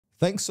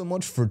Thanks so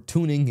much for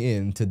tuning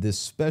in to this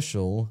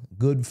special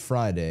Good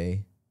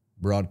Friday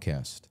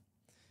broadcast.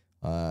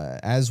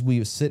 As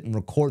we sit and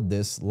record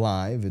this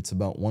live, it's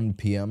about 1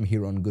 p.m.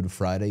 here on Good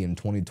Friday in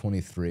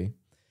 2023.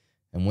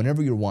 And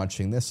whenever you're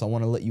watching this, I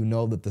want to let you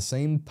know that the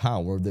same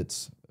power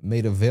that's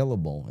made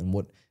available and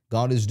what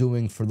God is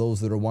doing for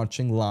those that are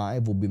watching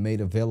live will be made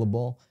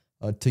available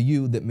to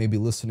you that may be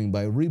listening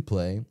by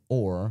replay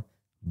or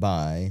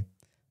by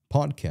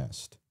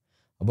podcast.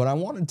 But I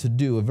wanted to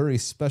do a very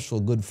special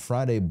Good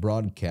Friday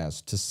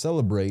broadcast to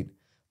celebrate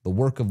the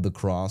work of the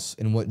cross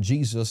and what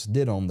Jesus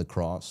did on the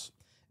cross,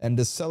 and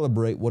to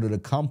celebrate what it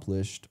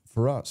accomplished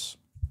for us.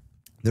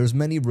 There's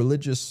many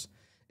religious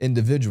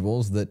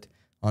individuals that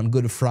on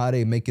Good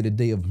Friday make it a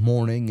day of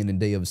mourning and a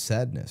day of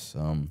sadness.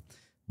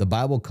 The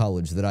Bible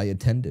college that I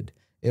attended,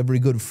 every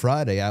Good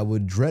Friday I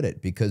would dread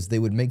it because they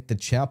would make the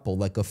chapel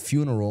like a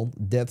funeral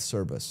death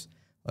service.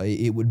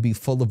 It would be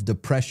full of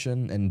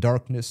depression and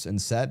darkness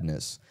and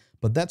sadness.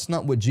 But that's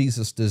not what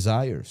Jesus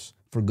desires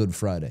for Good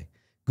Friday.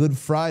 Good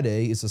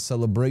Friday is a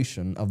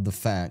celebration of the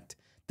fact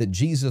that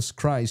Jesus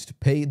Christ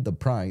paid the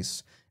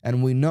price,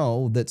 and we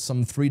know that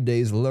some 3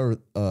 days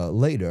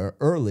later,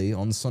 early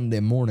on Sunday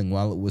morning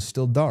while it was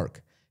still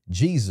dark,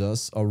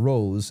 Jesus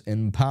arose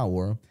in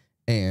power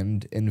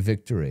and in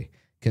victory.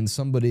 Can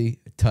somebody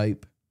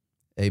type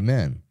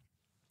amen?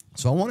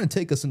 So I want to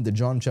take us into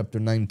John chapter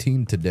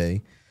 19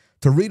 today,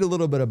 to read a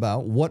little bit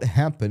about what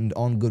happened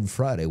on Good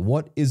Friday.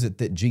 What is it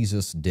that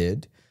Jesus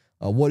did?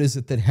 What is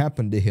it that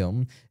happened to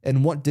him?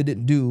 And what did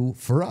it do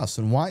for us?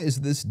 And why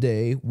is this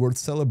day worth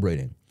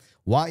celebrating?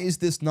 Why is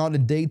this not a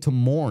day to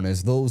mourn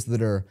as those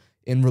that are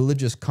in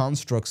religious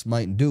constructs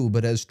might do,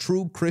 but as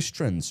true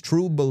Christians,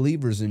 true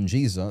believers in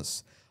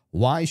Jesus,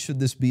 why should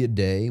this be a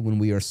day when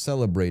we are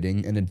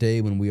celebrating and a day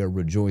when we are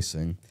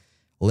rejoicing?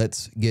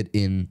 Let's get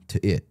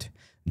into it.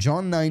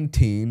 John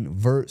 19,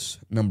 verse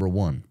number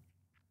 1.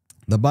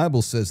 The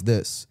Bible says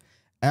this: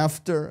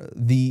 after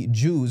the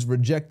Jews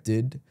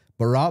rejected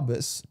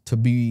Barabbas to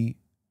be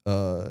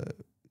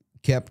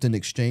kept in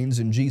exchange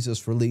and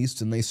Jesus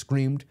released, and they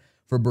screamed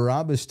for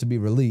Barabbas to be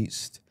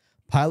released,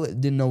 Pilate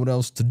didn't know what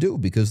else to do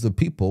because the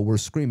people were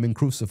screaming,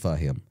 "Crucify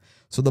him."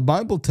 So the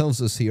Bible tells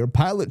us here,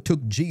 Pilate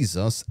took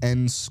Jesus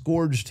and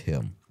scourged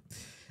him.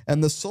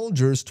 And the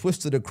soldiers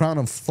twisted a crown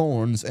of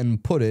thorns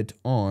and put it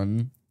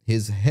on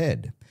his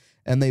head.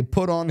 And they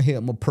put on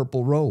him a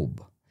purple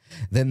robe.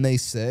 Then they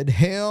said,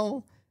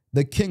 "Hail,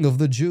 the King of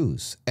the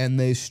Jews!" And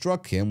they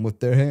struck him with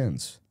their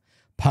hands.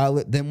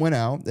 Pilate then went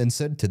out and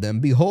said to them,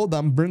 "Behold,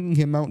 I'm bringing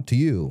him out to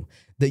you,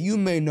 that you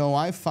may know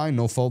I find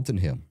no fault in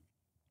him."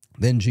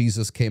 Then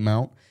Jesus came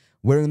out,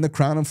 wearing the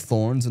crown of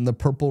thorns and the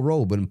purple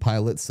robe. And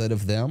Pilate said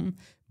of them,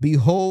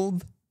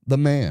 "Behold the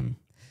man."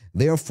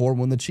 Therefore,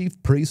 when the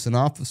chief priests and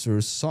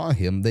officers saw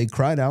him, they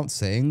cried out,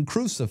 saying,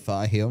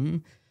 "Crucify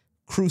him,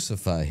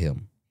 crucify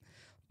him."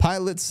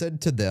 Pilate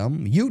said to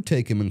them, "You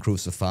take him and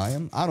crucify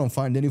him. I don't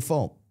find any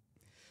fault."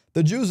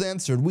 The Jews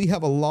answered, "We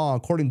have a law.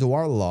 According to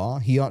our law,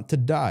 he ought to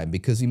die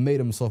because he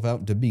made himself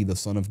out to be the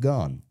Son of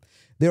God."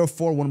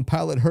 Therefore, when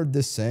Pilate heard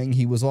this saying,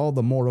 he was all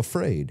the more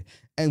afraid,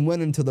 and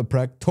went into the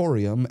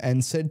praetorium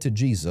and said to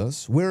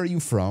Jesus, "Where are you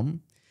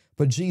from?"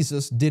 But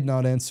Jesus did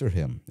not answer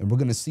him. And we're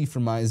going to see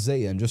from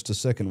Isaiah in just a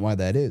second why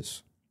that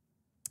is.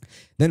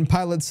 Then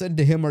Pilate said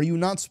to him, "Are you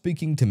not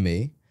speaking to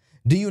me?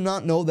 Do you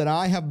not know that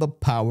I have the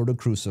power to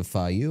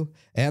crucify you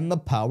and the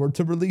power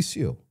to release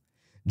you?"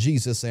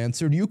 Jesus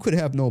answered, "You could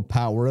have no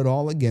power at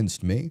all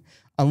against me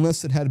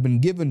unless it had been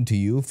given to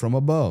you from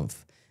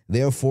above.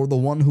 Therefore, the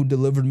one who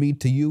delivered me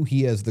to you,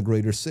 he has the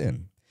greater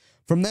sin."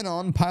 From then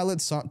on,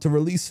 Pilate sought to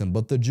release him,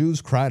 but the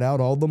Jews cried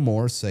out all the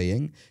more,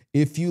 saying,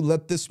 "If you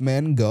let this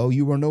man go,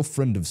 you are no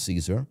friend of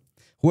Caesar.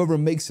 Whoever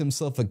makes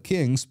himself a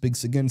king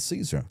speaks against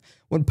Caesar."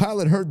 When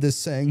Pilate heard this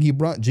saying, he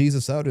brought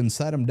Jesus out and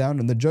sat him down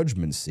in the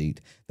judgment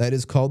seat, that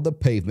is called the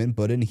pavement,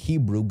 but in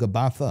Hebrew,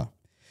 Gabbatha.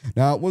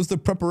 Now it was the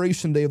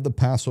preparation day of the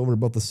Passover,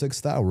 about the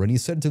 6th hour, and he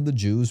said to the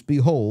Jews,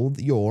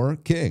 "Behold your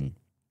king."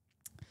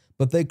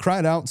 But they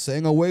cried out,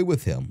 saying, away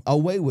with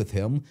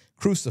him,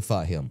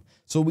 crucify him."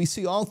 So we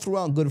see all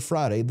throughout Good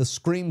Friday, the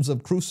screams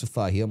of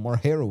 "crucify him" are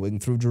harrowing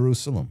through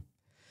Jerusalem.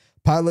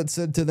 Pilate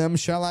said to them,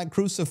 "Shall I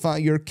crucify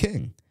your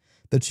king?"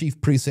 The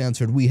chief priests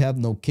answered, "We have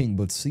no king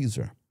but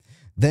Caesar."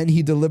 Then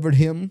he delivered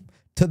him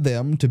to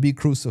them to be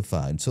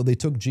crucified. So they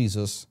took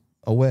Jesus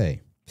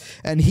away.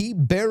 And he,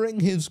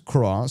 bearing his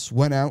cross,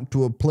 went out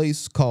to a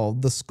place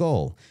called the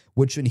Skull,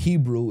 which in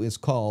Hebrew is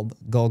called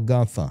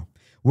Golgotha,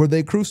 where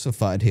they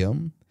crucified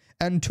him,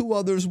 and 2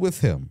 others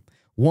with him,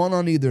 one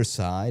on either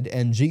side,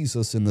 and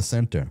Jesus in the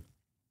center.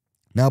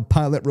 Now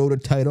Pilate wrote a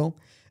title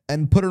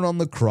and put it on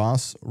the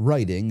cross,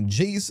 writing,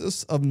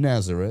 "Jesus of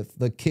Nazareth,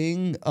 the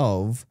King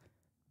of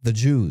the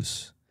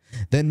Jews."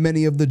 Then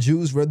many of the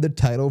Jews read the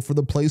title, for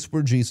the place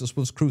where Jesus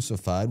was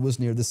crucified was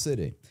near the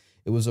city.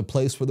 It was a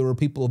place where there were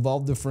people of all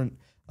different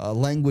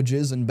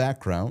languages and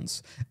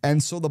backgrounds.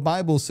 And so the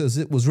Bible says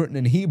it was written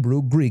in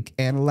Hebrew, Greek,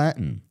 and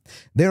Latin.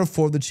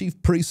 Therefore, the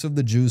chief priests of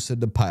the Jews said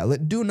to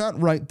Pilate, "Do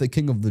not write the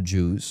King of the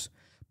Jews."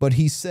 But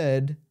he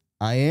said,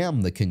 "I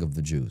am the King of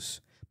the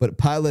Jews." But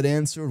Pilate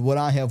answered, what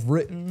I have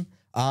written,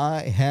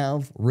 I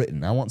have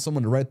written. I want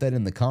someone to write that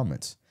in the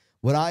comments.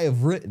 What I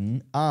have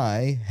written,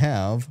 I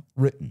have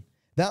written.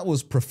 That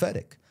was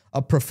prophetic,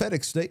 a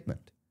prophetic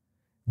statement.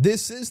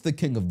 This is the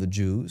King of the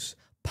Jews.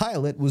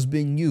 Pilate was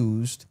being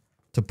used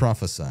to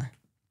prophesy.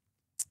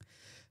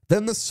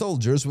 Then the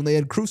soldiers, when they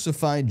had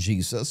crucified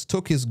Jesus,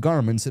 took his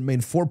garments and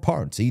made 4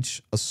 parts,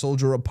 each a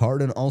soldier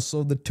apart, and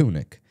also the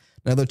tunic.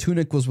 Now the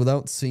tunic was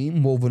without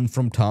seam, woven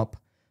from top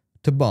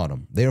to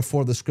bottom.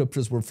 Therefore the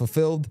scriptures were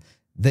fulfilled.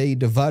 They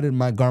divided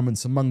my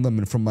garments among them,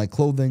 and from my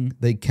clothing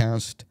they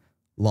cast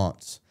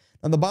lots.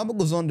 Now the Bible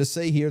goes on to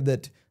say here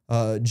that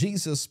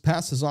Jesus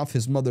passes off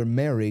his mother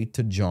Mary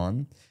to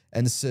John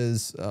and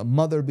says,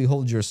 mother,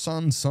 behold your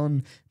son,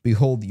 son,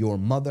 behold your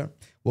mother.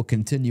 We'll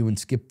continue and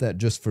skip that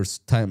just for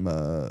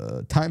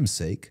time's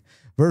sake.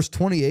 Verse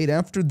 28,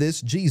 after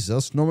this,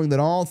 Jesus, knowing that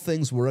all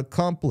things were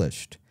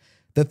accomplished,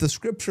 that the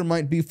scripture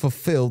might be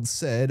fulfilled,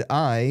 said,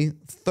 I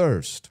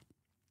thirst.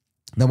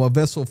 Now a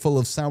vessel full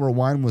of sour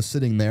wine was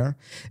sitting there,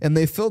 and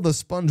they filled a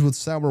sponge with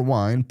sour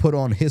wine, put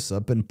on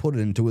hyssop, and put it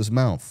into his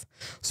mouth.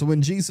 So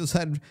when Jesus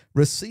had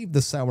received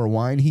the sour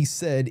wine, he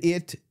said,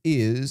 it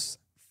is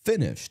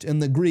finished. In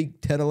the Greek,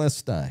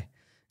 tetelestai.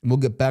 And we'll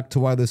get back to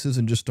why this is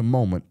in just a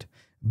moment.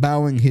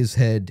 Bowing his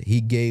head,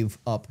 he gave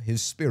up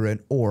his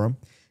spirit, or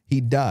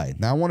he died.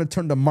 Now I want to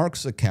turn to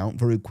Mark's account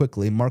very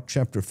quickly, Mark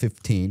chapter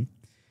 15.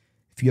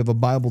 If you have a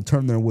Bible,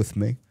 turn there with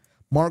me.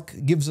 Mark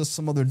gives us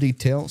some other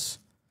details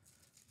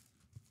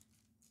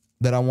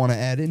that I want to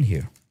add in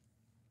here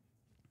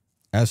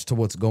as to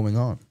what's going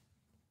on.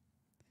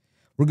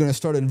 We're going to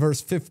start in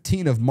verse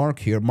 15 of Mark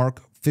here,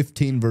 Mark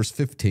 15, verse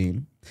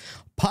 15.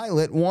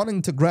 Pilate,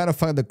 wanting to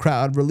gratify the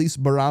crowd,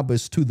 released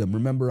Barabbas to them.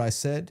 Remember I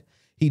said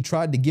he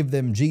tried to give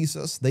them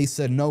Jesus. They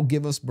said, no,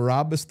 give us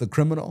Barabbas, the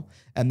criminal.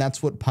 And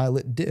that's what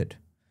Pilate did.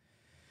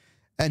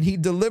 And he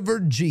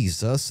delivered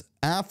Jesus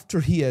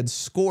after he had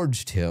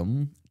scourged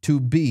him to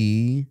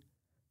be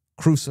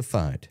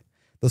crucified.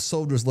 The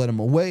soldiers led him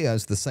away,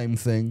 as the same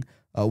thing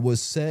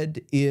was said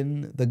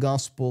in the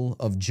Gospel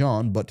of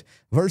John. But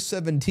verse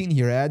 17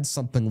 here adds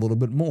something a little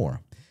bit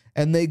more.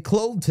 And they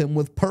clothed him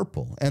with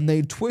purple, and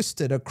they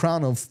twisted a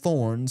crown of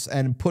thorns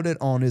and put it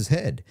on his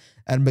head,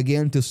 and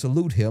began to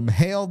salute him,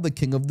 Hail the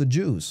King of the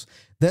Jews.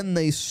 Then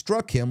they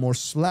struck him, or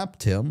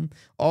slapped him,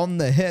 on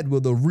the head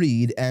with a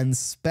reed, and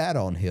spat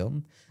on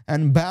him,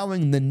 and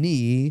bowing the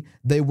knee,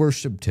 they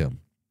worshipped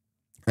him.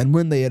 And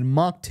when they had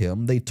mocked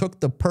him, they took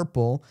the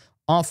purple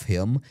off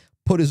him,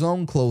 put his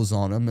own clothes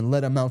on him, and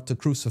led him out to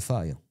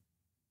crucify him.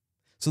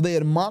 So they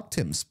had mocked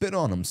him, spit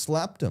on him,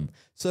 slapped him,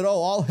 said, oh,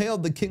 all hail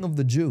the King of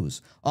the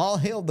Jews. All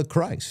hail the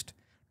Christ.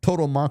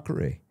 Total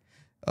mockery.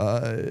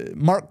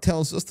 Mark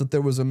tells us that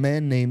there was a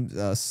man named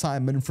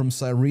Simon from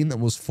Cyrene that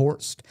was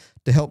forced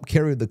to help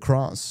carry the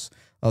cross.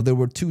 There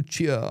were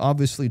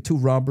obviously two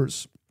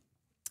robbers.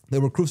 They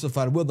were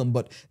crucified with him.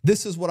 But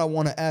this is what I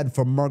want to add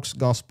from Mark's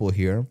gospel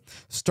here,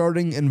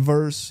 starting in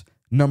verse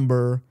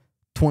number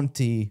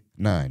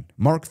 29.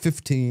 Mark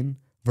 15,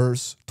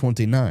 verse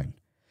 29.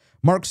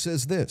 Mark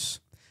says this,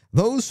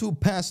 those who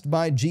passed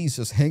by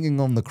Jesus hanging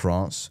on the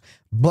cross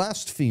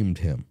blasphemed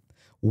him,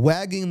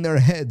 wagging their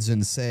heads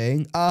and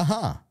saying,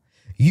 aha,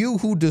 you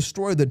who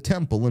destroy the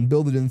temple and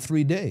build it in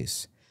 3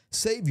 days,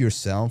 save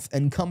yourself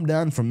and come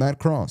down from that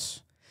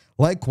cross.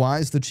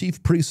 Likewise, the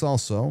chief priests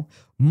also,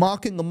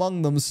 mocking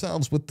among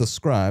themselves with the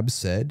scribes,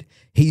 said,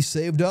 he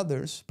saved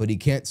others, but he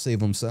can't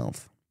save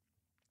himself.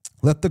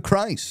 Let the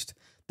Christ,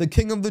 the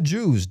King of the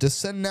Jews,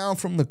 descend now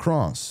from the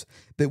cross,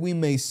 that we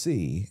may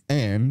see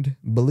and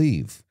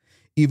believe.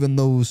 Even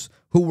those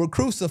who were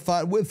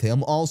crucified with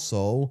him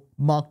also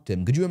mocked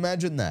him. Could you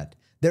imagine that?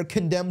 They're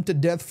condemned to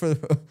death for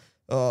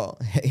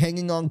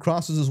hanging on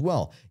crosses as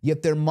well,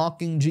 yet they're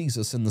mocking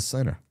Jesus in the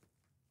center.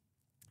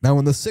 Now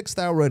when the 6th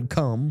hour had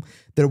come,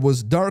 there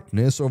was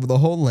darkness over the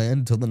whole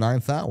land till the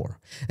 9th hour.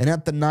 And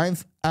at the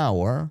 9th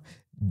hour,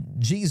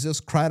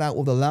 Jesus cried out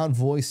with a loud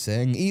voice,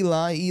 saying,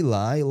 Eli,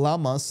 Eli,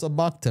 lama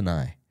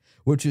sabachthani,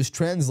 which is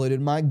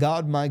translated, my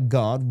God,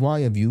 why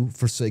have you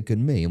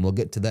forsaken me? And we'll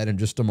get to that in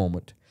just a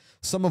moment.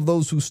 Some of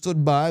those who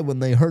stood by when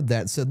they heard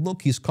that said,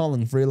 look, he's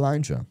calling for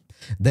Elijah.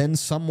 Then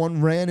someone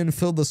ran and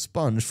filled a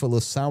sponge full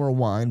of sour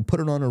wine,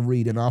 put it on a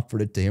reed, and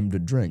offered it to him to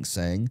drink,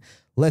 saying,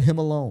 let him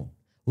alone.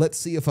 Let's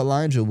see if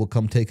Elijah will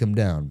come take him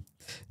down.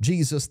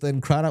 Jesus then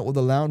cried out with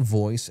a loud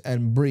voice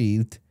and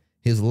breathed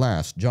his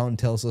last. John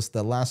tells us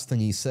the last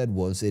thing he said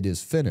was, it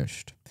is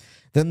finished.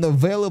 Then the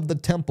veil of the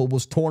temple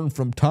was torn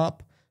from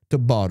top to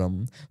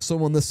bottom. So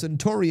when the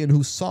centurion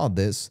who saw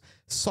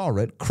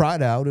it,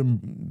 cried out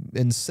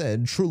and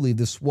said, truly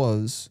this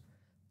was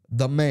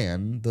the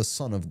man, the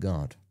Son of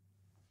God.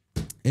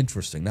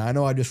 Interesting. Now I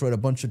know I just read a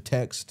bunch of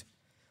text,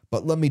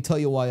 but let me tell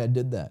you why I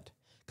did that.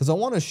 Because I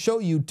want to show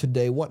you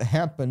today what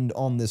happened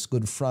on this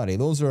Good Friday.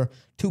 Those are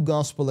 2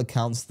 gospel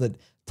accounts that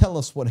tell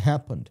us what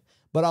happened.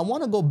 But I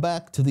want to go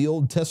back to the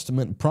Old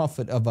Testament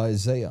prophet of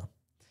Isaiah.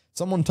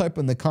 Someone type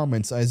in the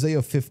comments,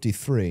 Isaiah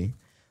 53.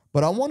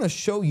 But I want to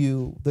show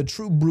you the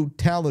true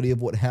brutality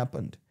of what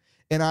happened.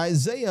 And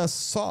Isaiah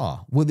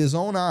saw with his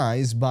own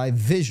eyes by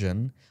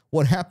vision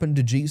what happened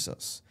to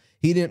Jesus.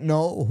 He didn't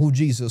know who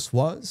Jesus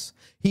was.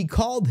 He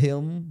called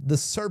him the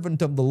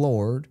servant of the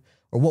Lord,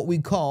 or what we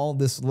call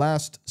this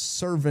last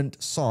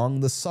servant song,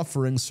 the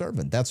suffering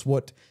servant. That's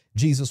what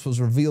Jesus was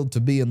revealed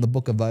to be in the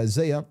book of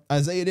Isaiah.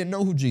 Isaiah didn't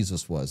know who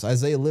Jesus was.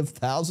 Isaiah lived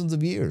thousands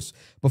of years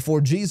before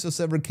Jesus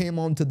ever came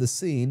onto the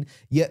scene,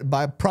 yet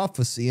by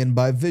prophecy and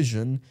by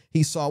vision,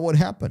 he saw what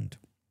happened.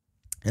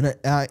 And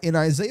in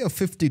Isaiah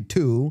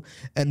 52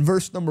 and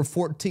verse number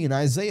 14,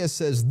 Isaiah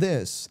says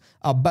this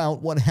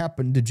about what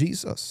happened to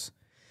Jesus.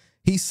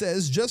 He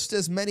says, just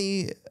as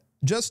many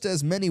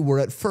were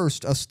at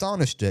first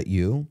astonished at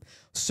you,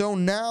 so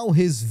now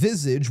his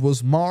visage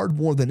was marred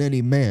more than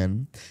any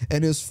man,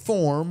 and his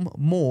form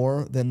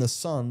more than the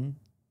Son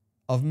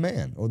of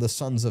Man, or the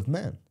sons of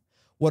men.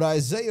 What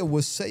Isaiah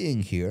was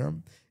saying here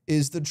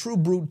is the true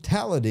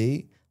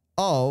brutality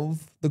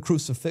of the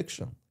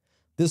crucifixion.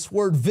 This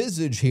word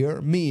visage here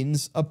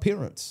means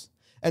appearance.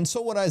 And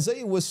so what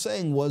Isaiah was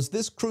saying was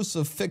this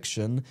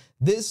crucifixion,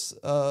 this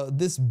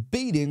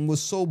beating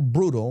was so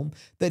brutal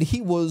that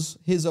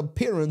his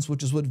appearance,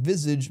 which is what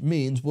visage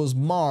means, was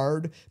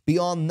marred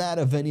beyond that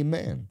of any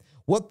man.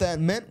 What that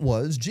meant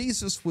was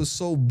Jesus was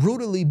so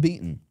brutally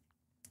beaten,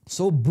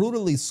 so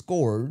brutally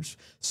scourged,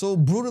 so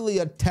brutally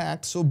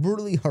attacked, so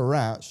brutally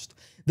harassed,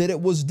 that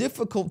it was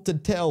difficult to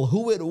tell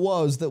who it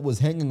was that was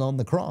hanging on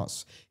the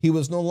cross. He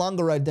was no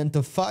longer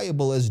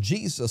identifiable as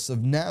Jesus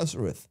of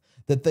Nazareth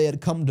that they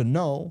had come to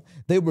know.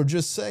 They were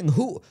just saying,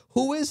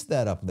 who is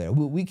that up there?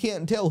 We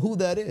can't tell who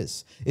that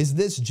is. Is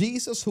this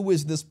Jesus? Who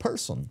is this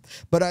person?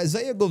 But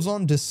Isaiah goes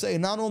on to say,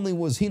 not only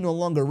was he no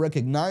longer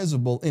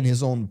recognizable in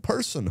his own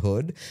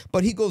personhood,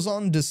 but he goes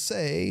on to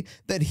say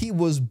that he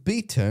was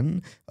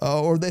beaten,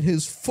 or that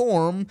his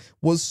form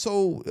was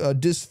so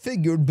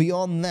disfigured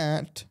beyond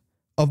that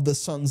of the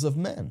sons of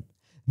men.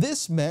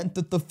 This meant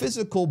that the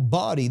physical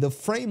body, the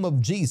frame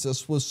of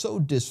Jesus, was so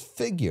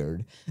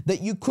disfigured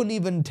that you couldn't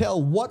even tell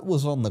what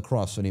was on the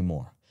cross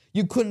anymore.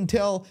 You couldn't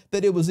tell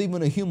that it was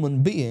even a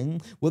human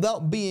being.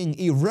 Without being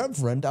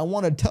irreverent, I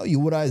want to tell you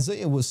what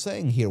Isaiah was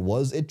saying here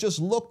was it just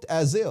looked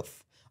as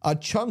if a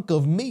chunk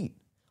of meat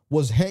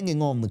was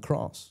hanging on the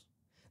cross.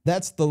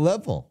 That's the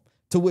level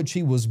to which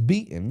he was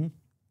beaten,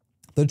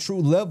 the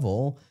true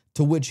level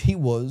to which he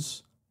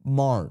was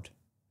marred.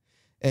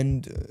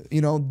 And,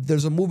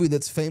 there's a movie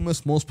that's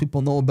famous, most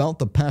people know about,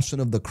 The Passion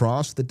of the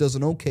Cross, that does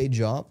an okay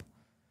job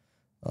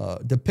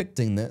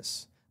depicting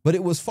this. But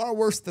it was far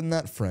worse than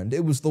that, friend.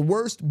 It was the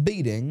worst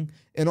beating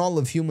in all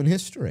of human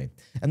history.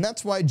 And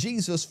that's why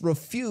Jesus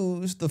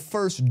refused the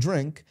first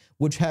drink,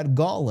 which had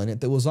gall in it,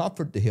 that was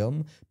offered to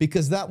him,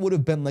 because that would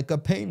have been like a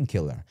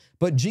painkiller.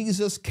 But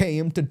Jesus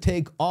came to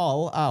take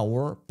all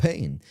our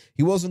pain.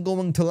 He wasn't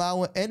going to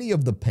allow any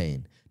of the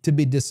pain to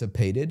be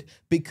dissipated,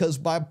 because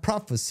by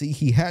prophecy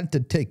he had to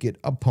take it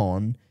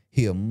upon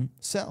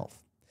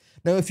himself.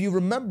 Now, if you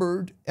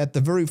remembered at the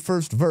very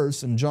first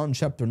verse in John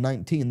chapter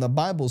 19, the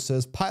Bible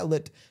says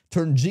Pilate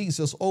turned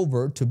Jesus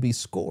over to be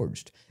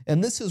scourged.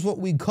 And this is what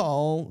we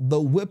call the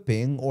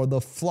whipping or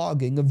the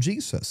flogging of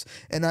Jesus.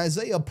 And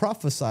Isaiah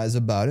prophesies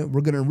about it.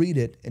 We're going to read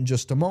it in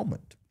just a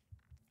moment.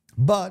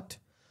 But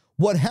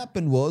what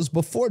happened was,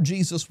 before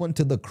Jesus went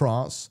to the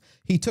cross,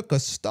 he took a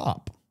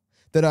stop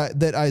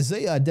that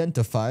Isaiah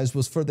identifies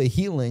was for the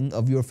healing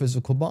of your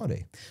physical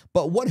body.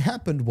 But what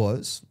happened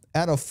was,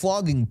 at a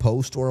flogging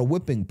post or a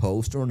whipping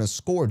post or in a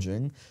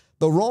scourging,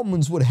 the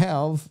Romans would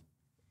have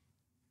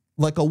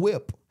like a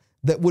whip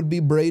that would be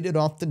braided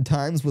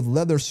oftentimes with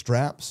leather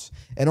straps,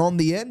 and on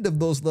the end of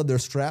those leather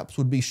straps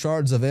would be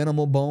shards of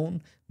animal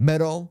bone,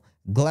 metal,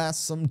 glass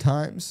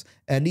sometimes,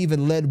 and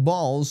even lead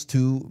balls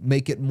to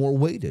make it more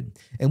weighted.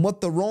 And what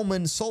the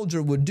Roman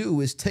soldier would do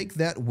is take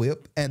that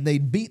whip and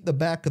they'd beat the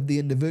back of the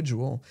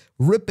individual,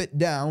 rip it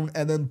down,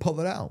 and then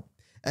pull it out.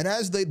 And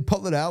as they'd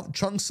pull it out,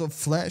 chunks of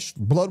flesh,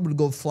 blood would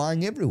go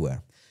flying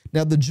everywhere.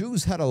 Now, the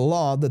Jews had a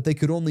law that they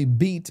could only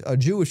beat a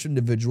Jewish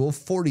individual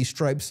 40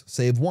 stripes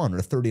save one,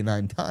 or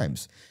 39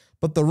 times.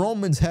 But the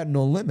Romans had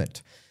no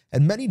limit.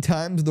 And many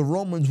times the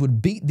Romans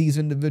would beat these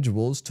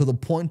individuals to the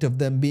point of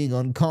them being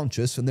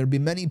unconscious, and there'd be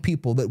many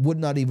people that would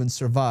not even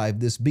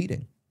survive this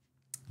beating.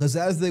 Because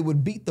as they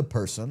would beat the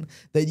person,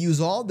 they'd use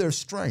all their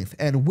strength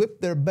and whip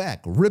their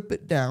back, rip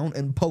it down,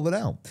 and pull it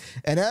out.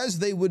 And as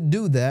they would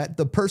do that,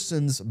 the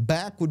person's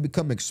back would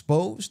become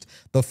exposed,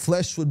 the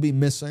flesh would be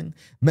missing.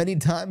 Many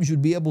times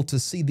you'd be able to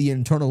see the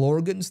internal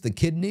organs, the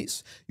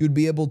kidneys. You'd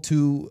be able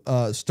to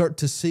start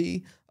to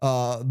see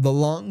the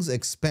lungs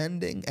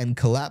expanding and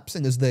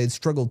collapsing as they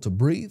struggled to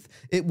breathe.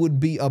 It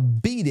would be a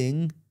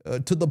beating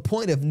to the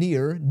point of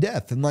near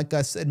death. And like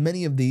I said,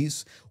 many of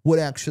these would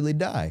actually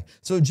die.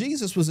 So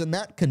Jesus was in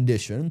that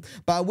condition,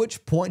 by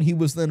which point he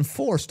was then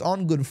forced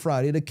on Good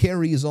Friday to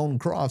carry his own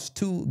cross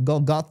to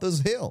Golgotha's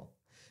hill.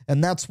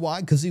 And that's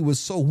why, because he was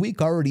so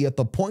weak already at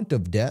the point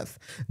of death,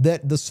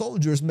 that the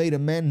soldiers made a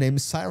man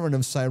named Cyrene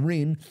of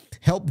Cyrene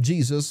help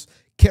Jesus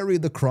carry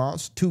the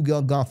cross to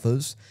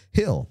Golgotha's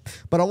hill.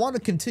 But I want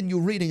to continue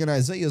reading in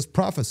Isaiah's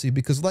prophecy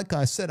because, like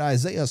I said,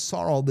 Isaiah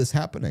saw all this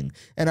happening.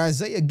 And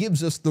Isaiah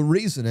gives us the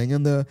reasoning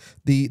and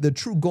the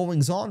true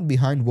goings-on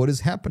behind what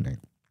is happening.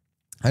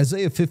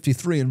 Isaiah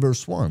 53 and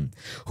verse 1,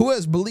 who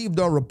has believed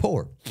our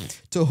report?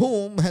 To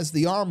whom has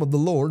the arm of the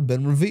Lord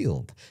been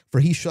revealed? For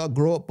he shall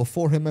grow up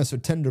before him as a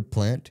tender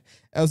plant,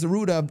 as the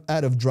root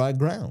out of dry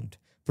ground.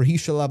 For he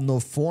shall have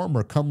no form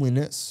or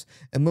comeliness,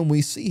 and when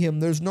we see him,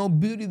 there's no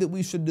beauty that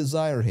we should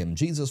desire him.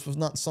 Jesus was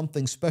not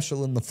something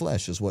special in the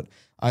flesh, is what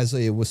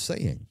Isaiah was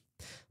saying.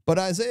 But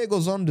Isaiah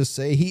goes on to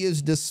say, he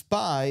is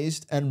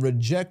despised and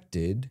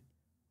rejected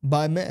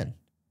by men.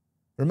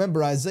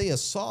 Remember, Isaiah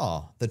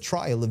saw the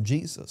trial of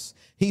Jesus.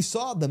 He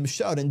saw them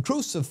shouting,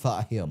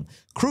 crucify him,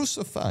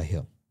 crucify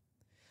him.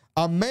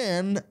 A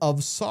man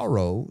of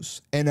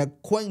sorrows and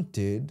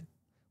acquainted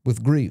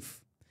with grief.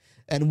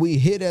 And we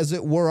hid, as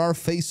it were, our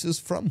faces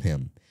from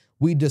him.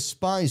 We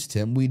despised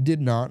him, we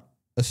did not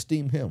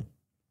esteem him.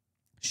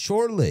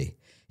 Surely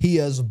he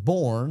has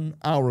borne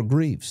our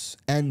griefs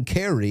and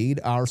carried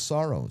our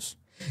sorrows.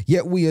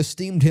 Yet we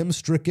esteemed him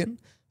stricken,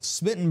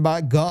 smitten by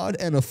God,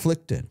 and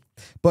afflicted.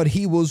 But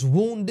he was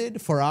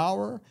wounded for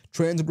our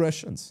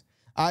transgressions.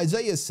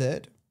 Isaiah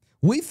said,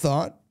 we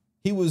thought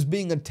he was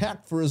being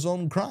attacked for his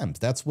own crimes.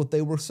 That's what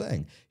they were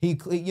saying. He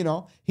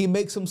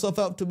makes himself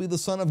out to be the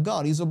Son of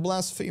God. He's a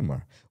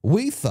blasphemer.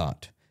 We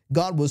thought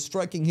God was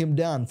striking him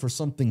down for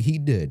something he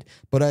did.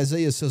 But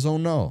Isaiah says, oh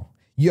no,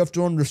 you have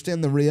to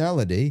understand the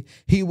reality.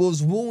 He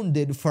was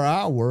wounded for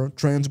our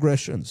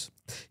transgressions.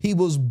 He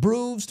was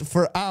bruised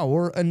for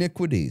our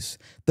iniquities.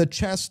 The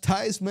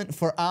chastisement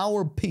for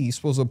our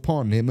peace was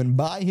upon him, and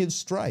by his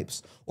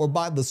stripes, or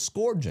by the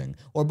scourging,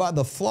 or by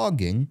the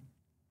flogging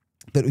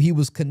that he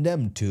was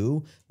condemned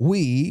to,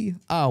 we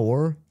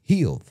are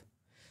healed.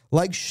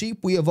 Like sheep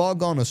we have all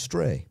gone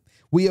astray.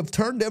 We have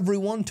turned every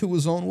one to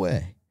his own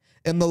way,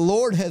 and the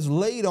Lord has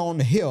laid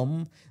on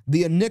him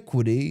the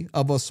iniquity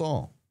of us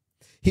all.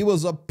 He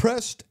was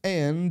oppressed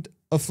and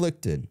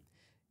afflicted,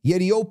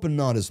 yet he opened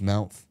not his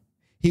mouth.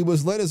 He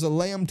was led as a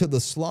lamb to the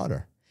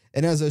slaughter,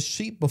 and as a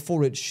sheep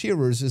before its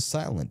shearers is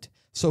silent,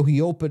 so he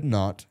opened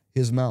not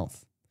his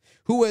mouth.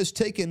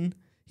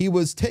 He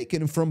was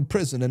taken from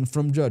prison and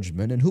from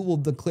judgment, and who will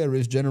declare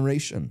his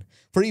generation?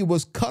 For he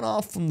was cut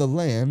off from the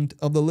land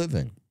of the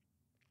living.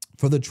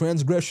 For the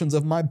transgressions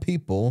of my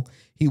people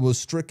he was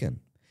stricken,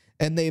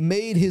 and they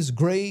made his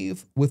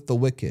grave with the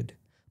wicked,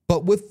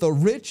 but with the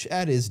rich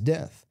at his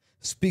death.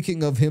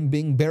 Speaking of him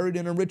being buried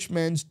in a rich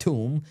man's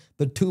tomb,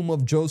 the tomb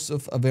of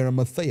Joseph of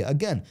Arimathea.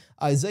 Again,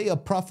 Isaiah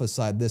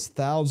prophesied this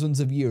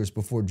thousands of years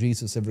before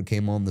Jesus ever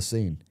came on the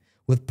scene,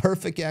 with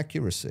perfect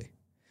accuracy.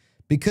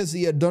 Because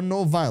he had done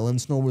no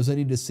violence, nor was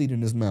any deceit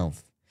in his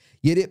mouth.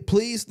 Yet it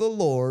pleased the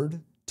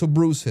Lord to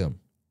bruise him.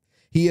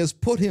 He has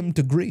put him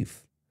to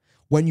grief.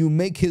 When you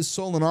make his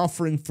soul an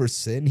offering for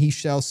sin, he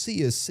shall see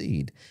his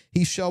seed.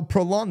 He shall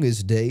prolong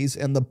his days,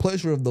 and the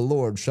pleasure of the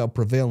Lord shall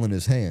prevail in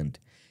his hand.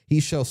 He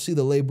shall see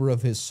the labor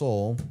of his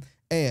soul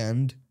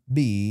and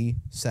be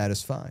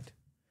satisfied.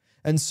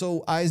 And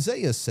so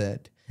Isaiah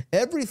said,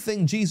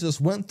 everything Jesus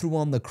went through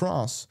on the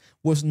cross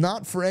was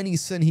not for any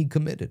sin he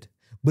committed,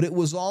 but it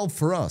was all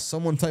for us.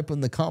 Someone type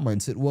in the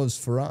comments, it was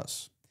for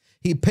us.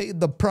 He paid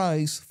the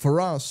price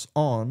for us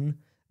on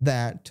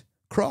that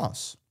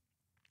cross.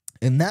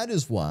 And that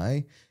is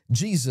why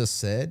Jesus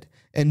said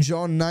in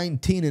John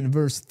 19 and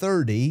verse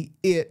 30,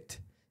 it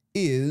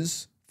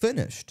is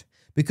finished.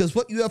 Because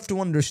what you have to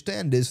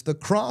understand is the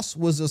cross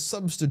was a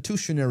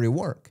substitutionary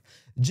work.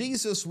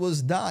 Jesus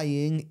was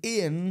dying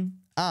in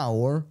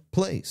our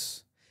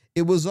place.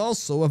 It was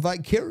also a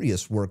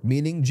vicarious work,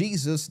 meaning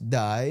Jesus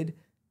died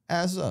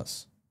as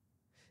us.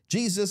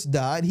 Jesus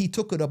died, he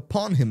took it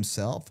upon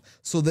himself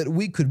so that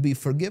we could be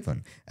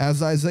forgiven.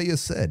 As Isaiah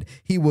said,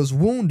 he was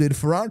wounded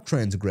for our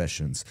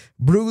transgressions,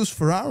 bruised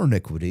for our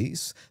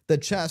iniquities. The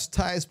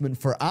chastisement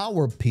for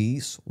our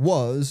peace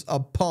was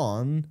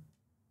upon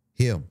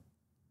him.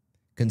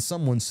 Can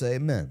someone say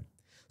amen?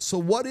 So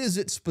what is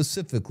it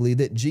specifically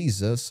that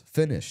Jesus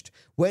finished?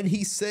 When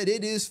he said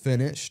it is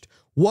finished,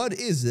 what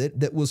is it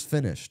that was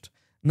finished?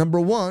 Number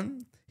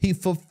one, he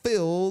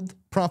fulfilled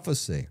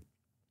prophecy.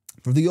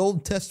 For the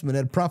Old Testament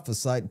had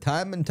prophesied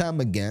time and time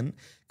again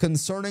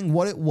concerning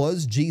what it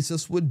was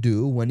Jesus would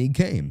do when he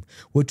came,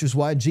 which is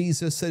why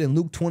Jesus said in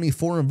Luke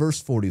 24 and verse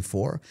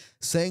 44,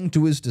 saying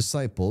to his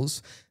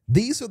disciples,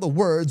 these are the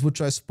words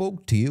which I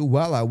spoke to you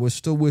while I was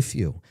still with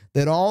you,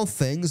 that all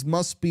things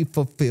must be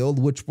fulfilled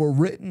which were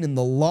written in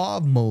the law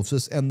of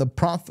Moses and the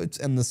prophets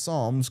and the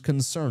Psalms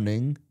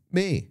concerning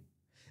me.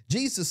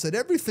 Jesus said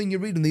everything you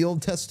read in the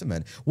Old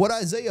Testament, what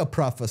Isaiah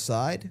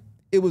prophesied,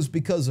 it was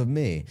because of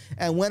me.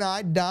 And when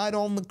I died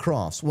on the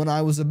cross, when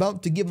I was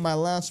about to give my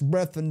last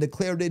breath and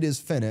declared it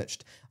is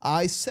finished,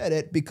 I said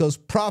it because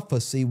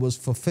prophecy was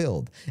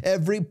fulfilled.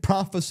 Every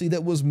prophecy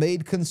that was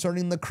made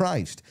concerning the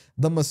Christ,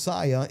 the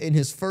Messiah, in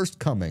his first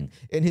coming,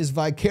 in his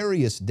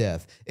vicarious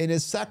death, in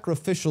his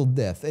sacrificial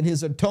death, in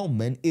his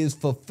atonement is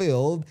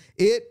fulfilled.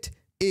 It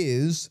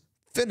is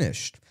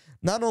finished.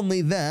 Not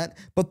only that,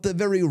 but the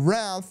very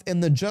wrath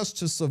and the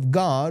justice of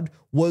God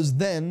was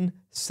then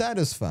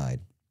satisfied.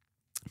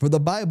 For the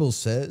Bible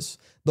says,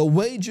 the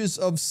wages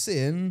of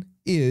sin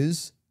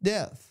is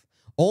death.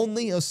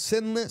 Only a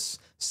sinless,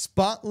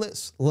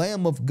 spotless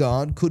Lamb of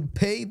God could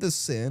pay the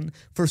sin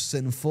for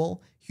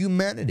sinful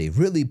humanity,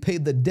 really pay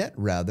the debt,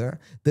 rather,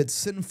 that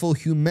sinful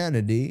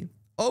humanity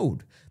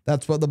owed.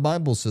 That's what the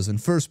Bible says in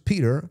 1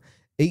 Peter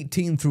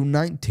 18 through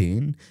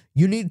 19.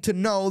 You need to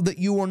know that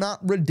you are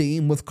not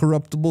redeemed with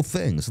corruptible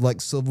things like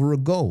silver or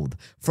gold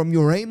from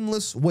your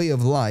aimless way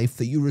of life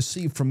that you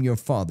received from your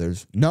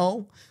fathers.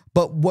 No,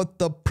 but what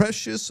the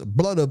precious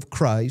blood of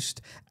Christ,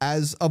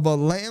 as of a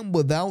lamb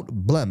without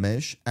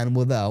blemish and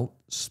without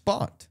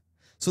spot.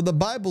 So the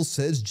Bible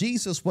says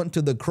Jesus went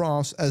to the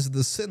cross as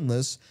the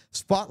sinless,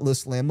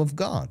 spotless Lamb of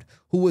God,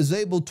 who was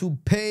able to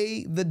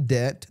pay the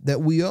debt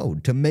that we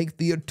owed, to make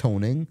the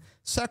atoning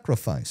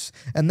sacrifice.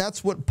 And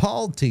that's what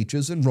Paul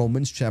teaches in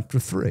Romans chapter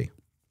 3.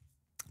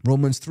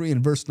 Romans 3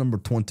 and verse number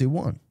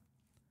 21.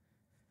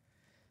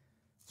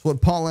 That's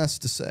what Paul has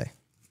to say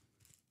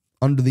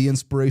under the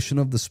inspiration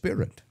of the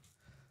Spirit.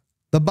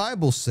 The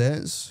Bible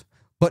says,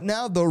 but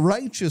now the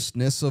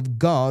righteousness of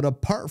God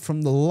apart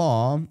from the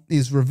law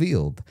is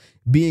revealed,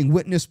 being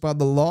witnessed by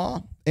the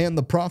law and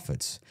the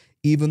prophets,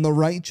 even the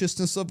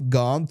righteousness of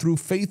God through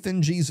faith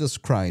in Jesus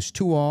Christ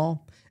to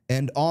all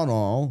and on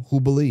all who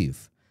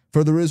believe.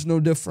 For there is no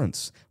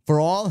difference, for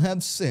all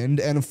have sinned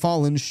and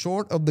fallen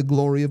short of the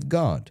glory of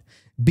God,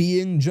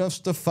 being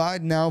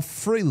justified now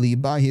freely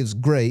by his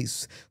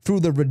grace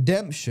through the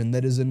redemption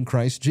that is in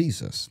Christ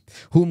Jesus,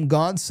 whom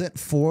God set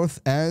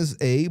forth as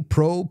a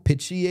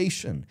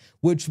propitiation,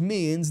 which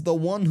means the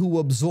one who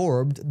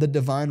absorbed the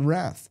divine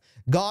wrath.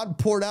 God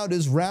poured out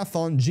his wrath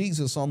on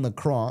Jesus on the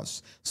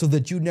cross so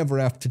that you never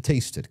have to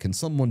taste it. Can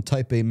someone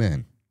type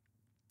amen?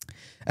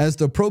 As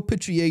the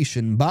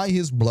propitiation by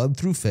his blood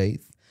through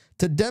faith,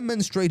 to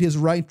demonstrate his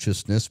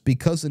righteousness,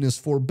 because in his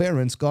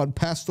forbearance God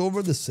passed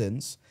over the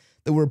sins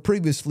that were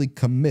previously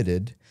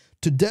committed,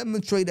 to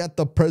demonstrate at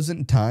the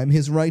present time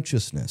his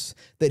righteousness,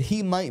 that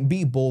he might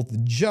be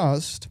both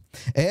just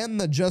and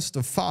the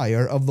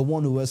justifier of the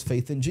one who has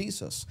faith in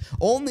Jesus.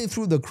 Only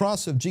through the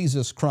cross of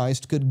Jesus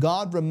Christ could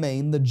God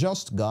remain the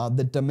just God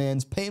that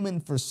demands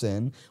payment for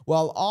sin,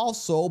 while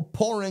also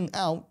pouring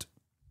out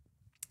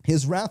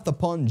his wrath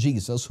upon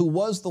Jesus, who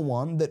was the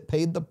one that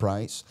paid the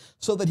price,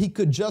 so that he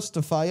could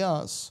justify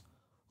us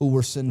who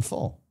were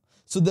sinful,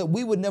 so that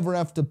we would never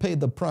have to pay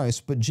the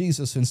price, but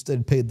Jesus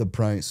instead paid the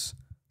price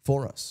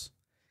for us.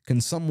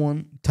 Can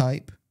someone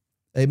type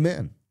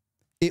amen?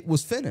 It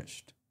was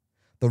finished.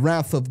 The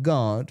wrath of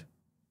God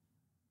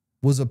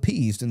was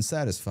appeased and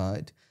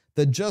satisfied.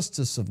 The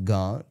justice of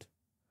God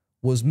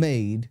was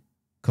made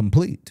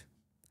complete.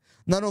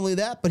 Not only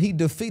that, but he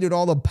defeated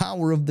all the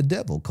power of the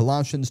devil.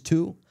 Colossians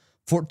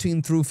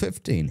 2:14 through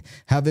 15,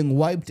 having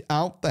wiped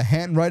out the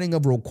handwriting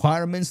of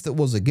requirements that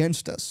was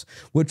against us,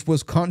 which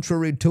was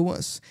contrary to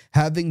us,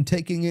 having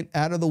taken it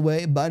out of the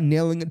way by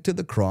nailing it to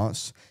the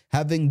cross,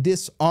 having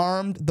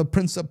disarmed the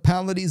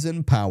principalities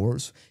and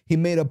powers, he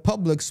made a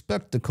public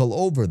spectacle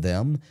over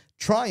them,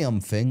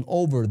 triumphing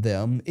over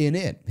them in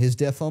it, his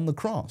death on the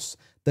cross.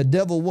 The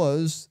devil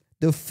was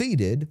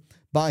defeated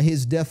by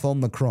his death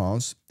on the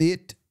cross.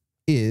 It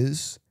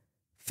is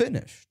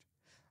finished.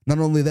 Not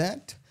only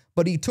that,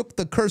 but he took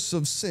the curse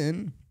of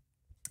sin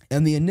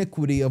and the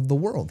iniquity of the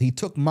world. He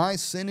took my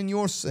sin and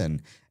your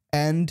sin,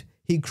 and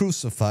he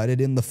crucified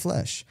it in the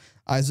flesh.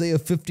 Isaiah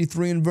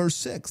 53 and verse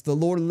 6, the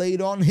Lord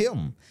laid on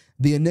him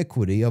the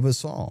iniquity of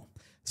us all.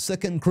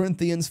 2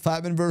 Corinthians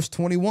 5 and verse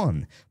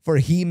 21, for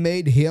he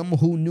made him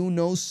who knew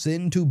no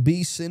sin to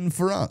be sin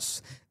for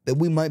us, that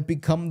we might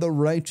become the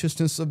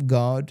righteousness of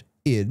God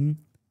in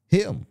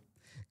him.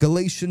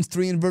 Galatians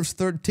 3 and verse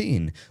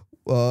 13,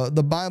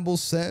 the Bible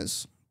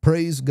says,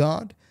 praise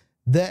God,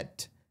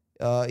 that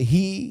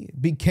he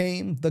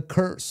became the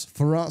curse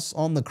for us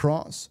on the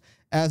cross.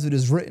 As it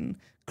is written,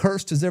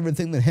 cursed is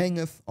everything that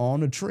hangeth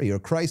on a tree, or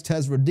Christ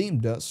has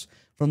redeemed us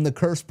from the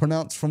curse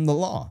pronounced from the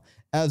law.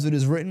 As it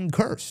is written,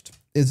 cursed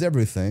is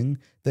everything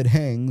that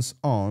hangs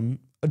on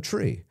a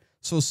tree.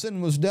 So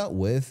sin was dealt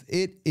with.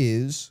 It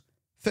is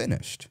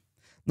finished.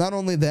 Not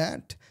only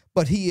that,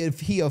 but he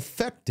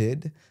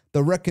effected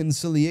the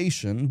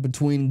reconciliation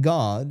between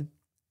God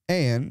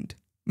and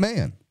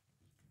man.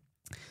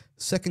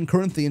 2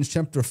 Corinthians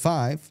chapter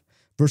 5,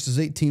 verses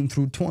 18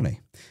 through 20.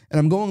 And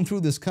I'm going through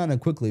this kind of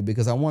quickly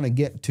because I want to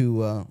get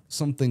to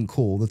something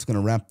cool that's going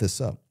to wrap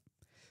this up.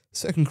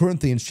 2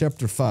 Corinthians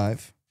chapter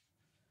 5,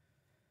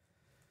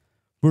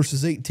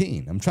 verses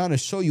 18. I'm trying to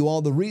show you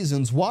all the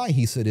reasons why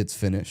he said it's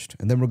finished.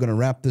 And then we're going to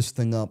wrap this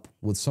thing up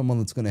with someone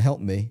that's going to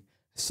help me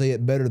say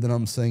it better than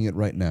I'm saying it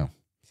right now.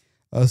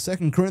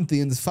 2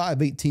 Corinthians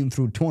 5, 18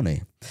 through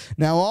 20.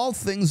 Now all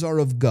things are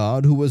of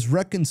God, who has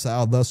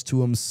reconciled us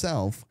to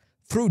himself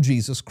through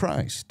Jesus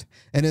Christ,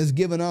 and has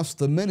given us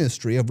the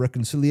ministry of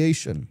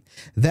reconciliation.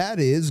 That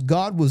is,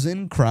 God was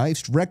in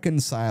Christ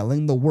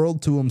reconciling the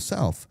world to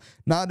himself,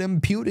 not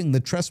imputing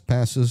the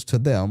trespasses to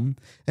them,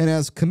 and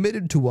has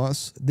committed to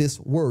us this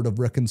word of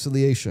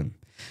reconciliation.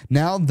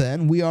 Now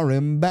then, we are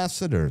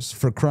ambassadors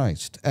for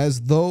Christ,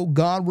 as though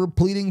God were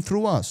pleading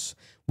through us.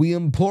 We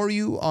implore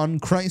you on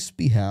Christ's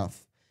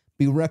behalf,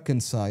 be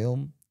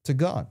reconciled to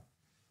God.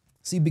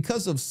 See,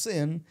 because of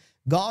sin,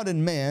 God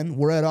and man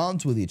were at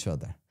odds with each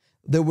other.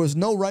 There was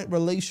no right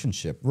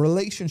relationship.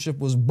 Relationship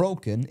was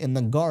broken in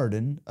the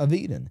Garden of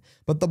Eden.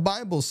 But the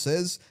Bible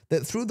says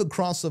that through the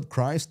cross of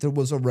Christ, there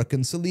was a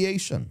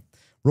reconciliation.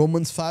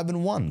 Romans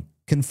 5:1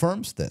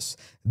 confirms this.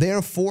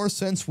 Therefore,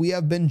 since we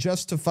have been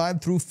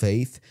justified through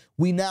faith,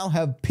 we now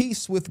have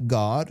peace with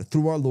God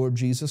through our Lord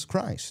Jesus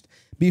Christ.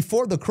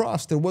 Before the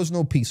cross, there was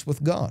no peace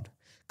with God.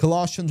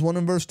 Colossians 1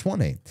 and verse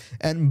 20,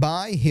 and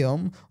by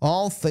him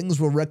all things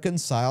were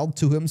reconciled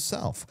to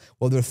himself,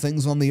 whether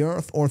things on the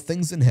earth or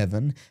things in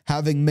heaven,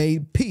 having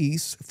made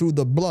peace through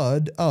the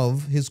blood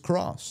of his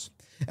cross.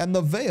 And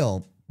the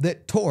veil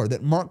that tore,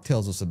 that Mark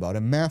tells us about,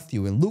 and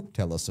Matthew and Luke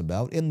tell us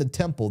about, in the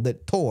temple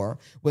that tore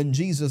when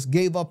Jesus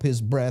gave up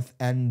his breath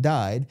and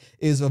died,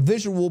 is a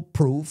visual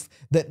proof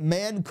that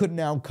man could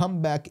now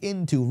come back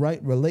into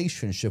right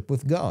relationship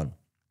with God.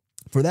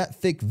 For that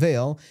thick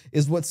veil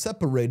is what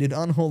separated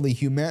unholy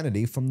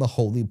humanity from the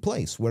holy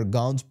place where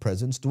God's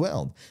presence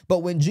dwelled. But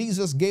when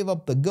Jesus gave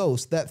up the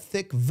ghost, that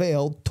thick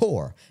veil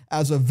tore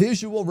as a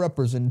visual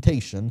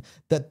representation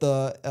that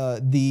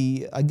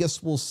I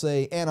guess we'll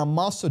say,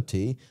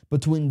 animosity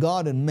between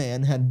God and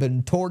man had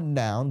been torn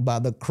down by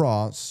the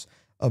cross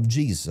of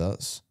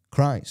Jesus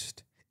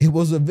Christ. It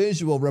was a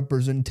visual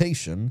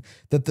representation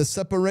that the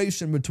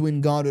separation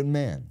between God and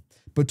man,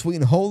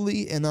 between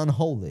holy and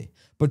unholy,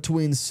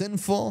 between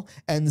sinful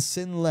and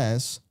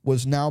sinless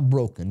was now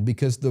broken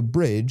because the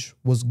bridge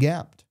was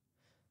gapped.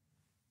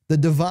 The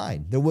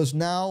divide, there was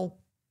now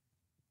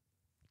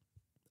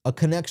a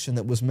connection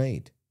that was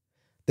made.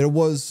 There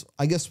was,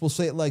 I guess we'll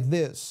say it like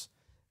this,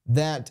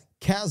 that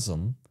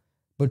chasm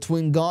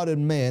between God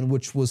and man,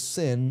 which was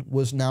sin,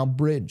 was now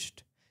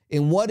bridged.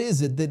 And what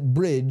is it that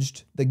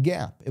bridged the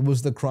gap? It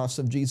was the cross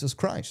of Jesus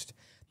Christ.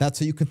 That's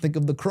how you can think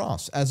of the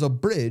cross, as a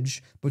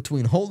bridge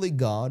between holy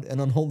God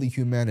and unholy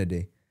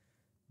humanity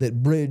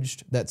that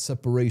bridged that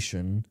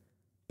separation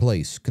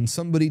place. Can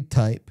somebody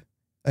type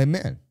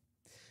amen?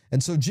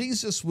 And so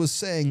Jesus was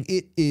saying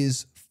it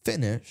is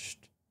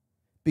finished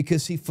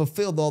because he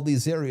fulfilled all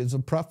these areas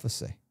of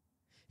prophecy.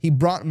 He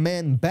brought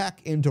man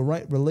back into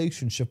right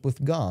relationship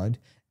with God,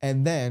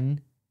 and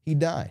then he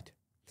died.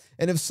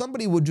 And if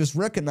somebody would just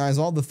recognize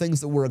all the things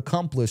that were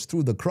accomplished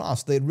through the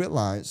cross, they'd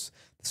realize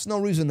there's no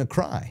reason to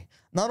cry.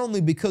 Not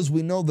only because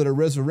we know that a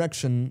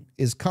resurrection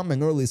is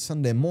coming early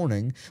Sunday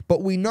morning,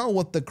 but we know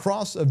what the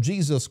cross of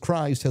Jesus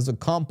Christ has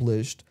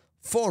accomplished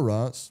for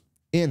us,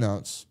 in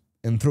us,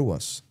 and through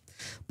us.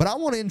 But I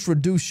want to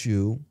introduce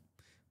you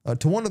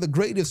to one of the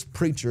greatest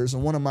preachers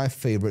and one of my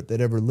favorite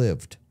that ever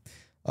lived,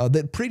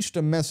 that preached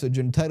a message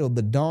entitled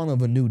The Dawn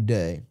of a New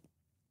Day.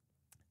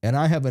 And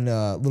I have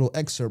a little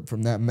excerpt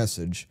from that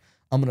message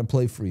I'm going to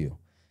play for you,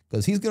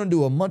 because he's going to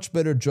do a much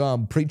better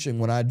job preaching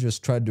what I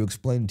just tried to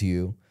explain to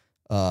you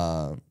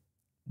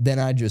than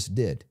I just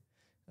did.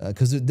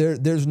 Because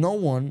there's no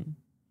one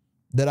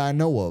that I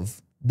know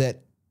of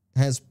that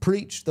has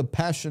preached the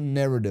passion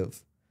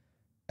narrative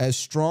as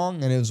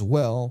strong and as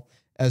well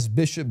as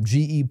Bishop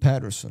G.E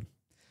Patterson.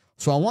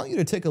 So I want you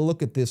to take a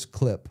look at this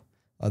clip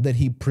that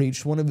he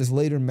preached, one of his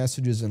later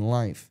messages in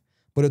life.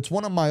 But it's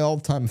one of my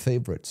all-time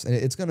favorites, and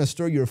it's going to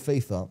stir your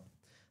faith up.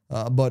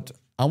 But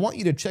I want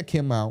you to check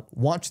him out,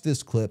 watch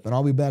this clip, and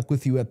I'll be back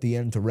with you at the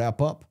end to wrap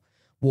up.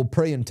 We'll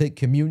pray and take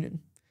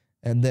communion,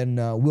 and then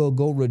we'll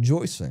go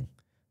rejoicing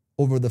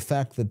over the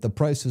fact that the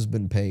price has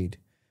been paid,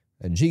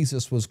 and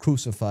Jesus was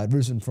crucified,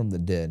 risen from the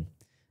dead.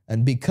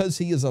 And because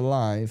he is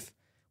alive,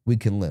 we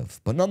can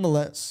live. But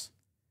nonetheless,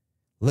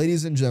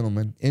 ladies and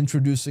gentlemen,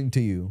 introducing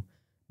to you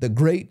the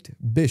great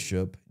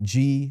Bishop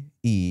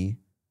G.E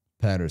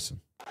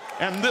Patterson.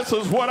 And this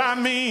is what I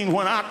mean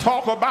when I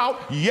talk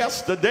about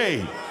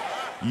yesterday.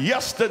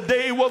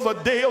 Yesterday was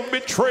a day of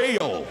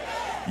betrayal.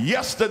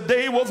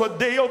 Yesterday was a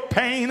day of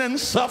pain and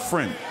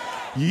suffering.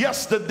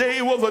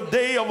 Yesterday was a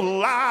day of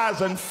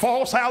lies and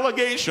false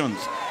allegations.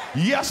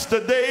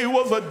 Yesterday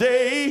was a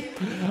day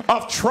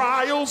of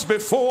trials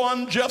before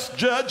unjust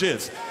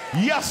judges.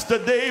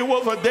 Yesterday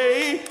was a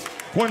day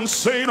when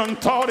Satan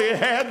thought he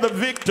had the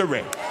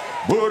victory.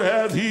 But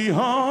as he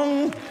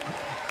hung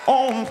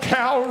on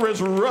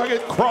Calvary's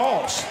rugged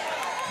cross,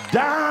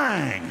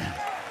 dying,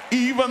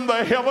 even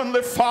the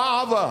Heavenly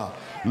Father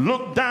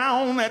looked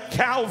down at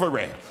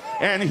Calvary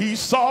and he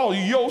saw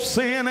your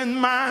sin and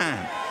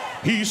mine.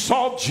 He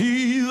saw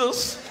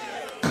Jesus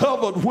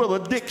covered with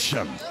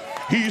addiction.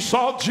 He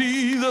saw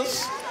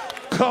Jesus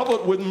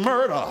covered with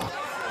murder.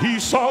 He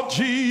saw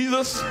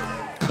Jesus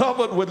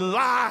covered with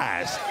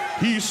lies.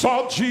 He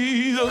saw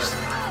Jesus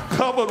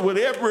covered with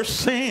every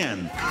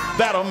sin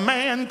that a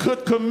man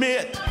could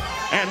commit.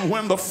 And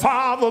when the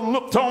Father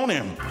looked on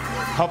him,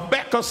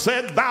 Habakkuk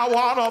said, thou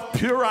art of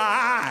purer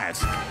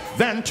eyes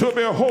than to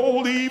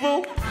behold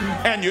evil,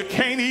 and you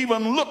can't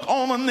even look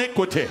on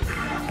iniquity.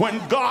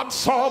 When God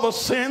saw the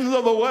sins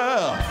of the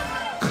world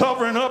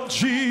covering up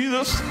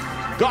Jesus,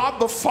 God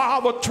the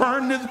Father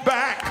turned his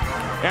back,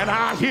 and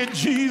I hear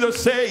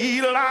Jesus say,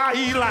 Eli,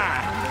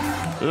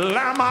 Eli,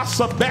 lama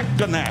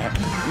sabachthani,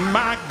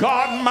 my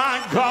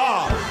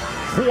God,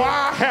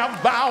 why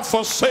have thou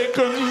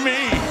forsaken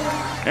me?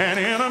 And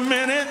in a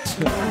minute,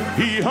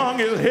 he hung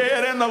his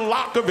head in the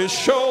lock of his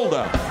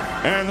shoulder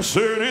and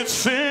said,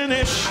 it's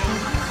finished.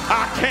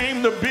 I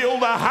came to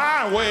build a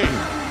highway.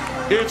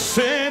 It's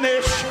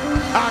finished.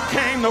 I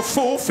came to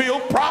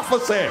fulfill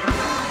prophecy.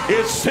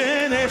 It's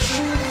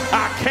finished.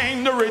 I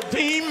came to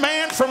redeem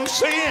man from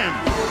sin.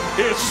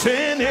 It's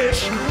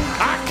finished.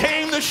 I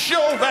came to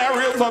show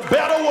there is a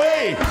better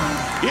way.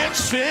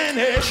 It's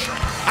finished.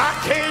 I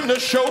came to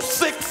show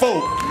sick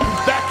folk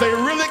that they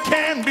really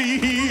can be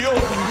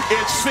healed.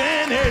 It's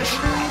finished.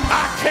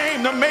 I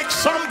came to make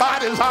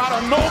somebody's out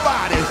of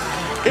nobody's.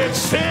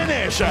 It's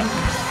finished.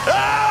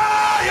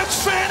 Ah,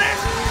 it's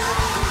finished.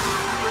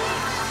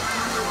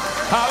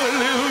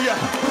 Hallelujah.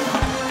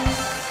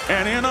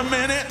 And in a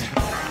minute,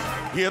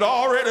 he had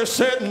already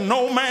said,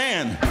 no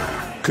man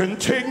can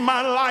take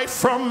my life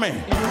from me.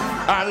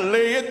 I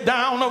lay it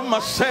down of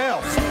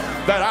myself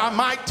that I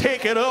might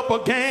take it up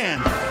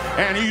again.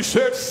 And he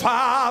said,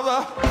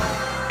 Father,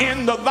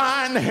 into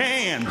thine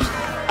hands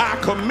I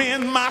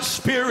commend my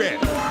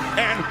spirit.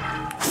 And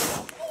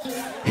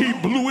he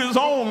blew his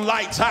own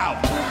lights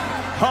out,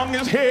 hung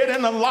his head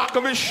in the lock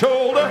of his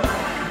shoulder,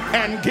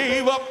 and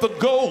gave up the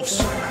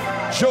ghost.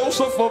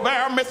 Joseph of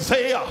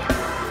Arimathea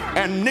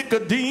and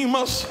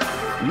Nicodemus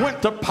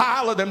went to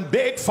Pilate and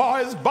begged for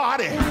his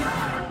body,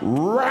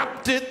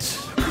 wrapped it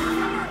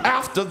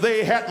after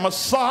they had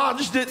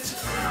massaged it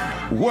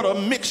with a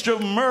mixture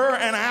of myrrh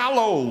and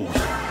aloes,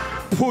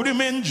 put him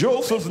in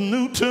Joseph's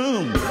new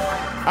tomb.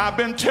 I've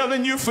been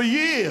telling you for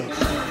years,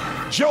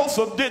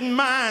 Joseph didn't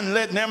mind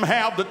letting them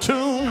have the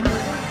tomb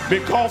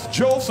because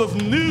Joseph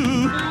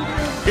knew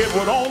it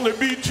would only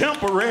be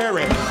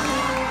temporary.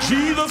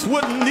 Jesus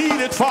wouldn't need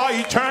it for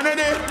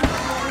eternity.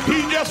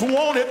 He just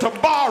wanted to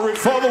borrow it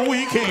for the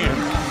weekend.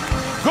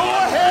 Go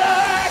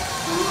ahead,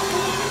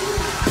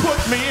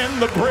 put me in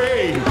the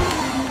grave.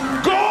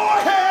 Go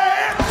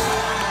ahead,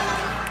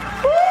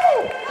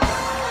 woo,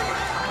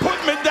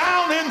 put me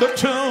down in the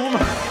tomb.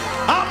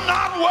 I'm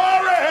not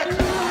worried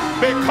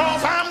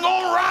because I'm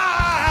gonna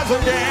rise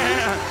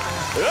again.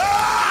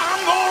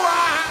 I'm gonna rise.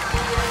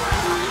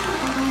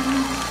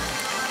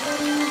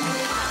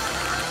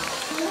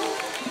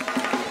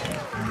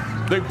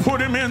 They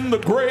put him in the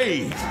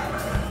grave.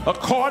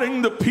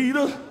 According to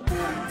Peter,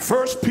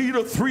 1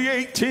 Peter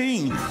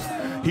 3:18,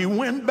 he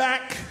went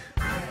back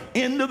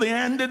into the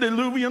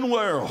antediluvian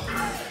world,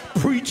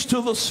 preached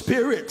to the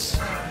spirits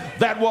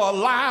that were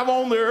alive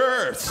on the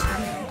earth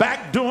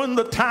back during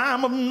the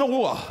time of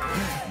Noah.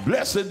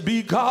 Blessed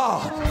be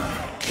God.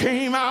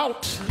 Came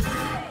out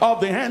of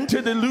the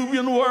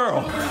antediluvian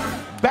world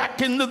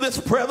back into this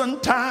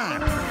present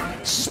time.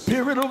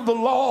 Spirit of the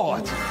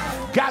Lord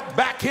got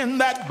back in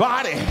that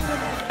body,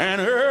 and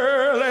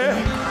early,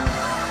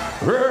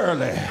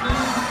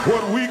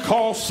 what we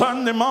call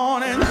Sunday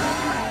morning,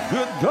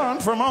 good gun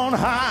from on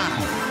high,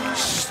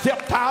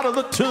 stepped out of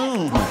the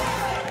tomb,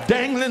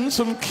 dangling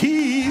some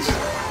keys,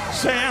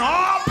 saying,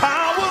 all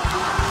power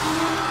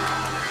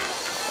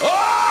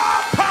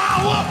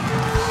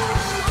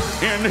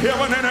in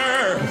heaven and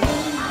earth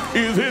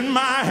is in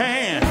my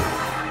hand.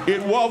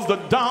 It was the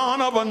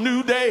dawn of a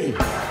new day.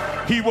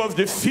 He was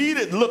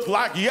defeated, looked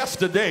like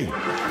yesterday,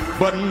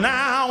 but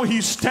now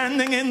he's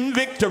standing in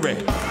victory.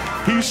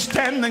 He's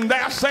standing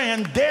there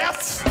saying,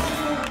 death,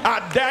 I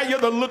dare you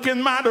to look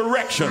in my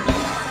direction.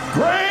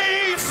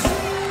 Grave,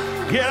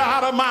 get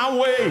out of my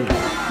way.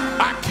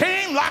 I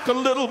came like a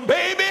little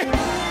baby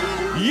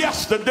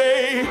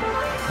yesterday,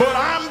 but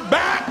I'm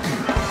back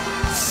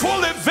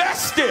fully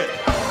vested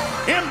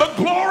in the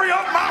glory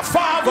of my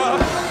Father.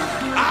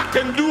 I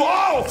can do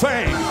all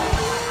things.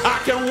 I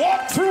can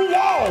walk through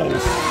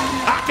walls.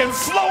 I can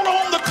float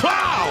on the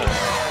clouds.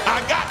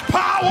 I got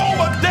power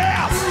over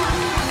death.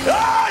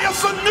 Oh,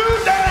 it's a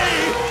new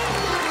day.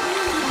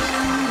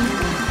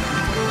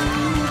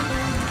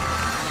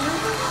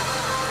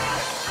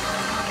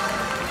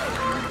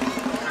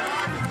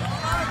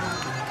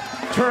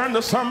 Turn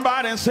to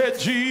somebody and say,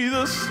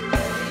 Jesus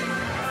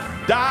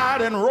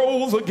died and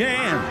rose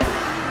again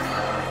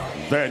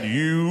that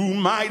you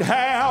might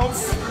have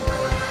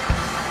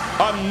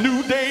a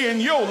new day in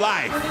your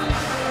life.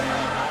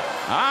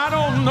 I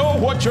don't know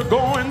what you're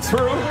going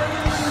through.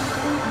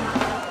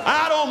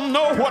 I don't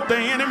know what the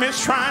enemy's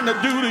trying to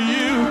do to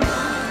you.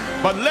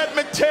 But let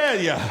me tell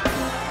you,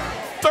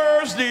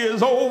 Thursday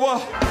is over,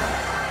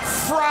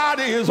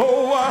 Friday is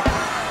over,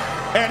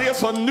 and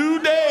it's a new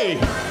day.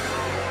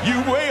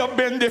 You may have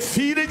been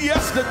defeated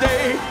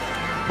yesterday,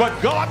 but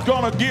God's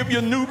gonna give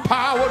you new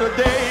power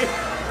today.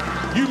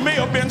 You may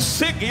have been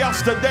sick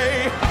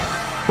yesterday,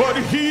 but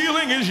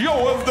healing is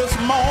yours this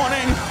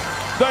morning.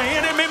 The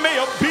enemy may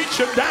have beat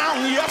you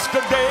down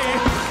yesterday,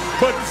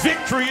 but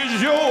victory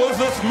is yours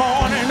this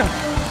morning.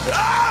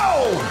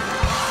 Oh!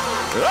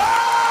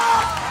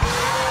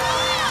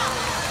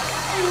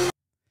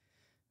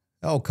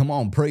 Oh, come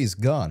on, praise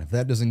God. If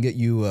that doesn't get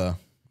you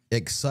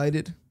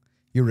excited,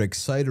 your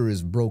exciter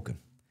is broken.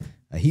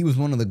 He was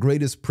one of the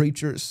greatest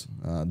preachers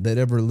that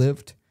ever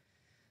lived.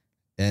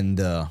 And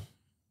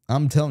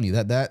I'm telling you,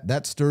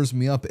 that stirs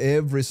me up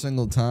every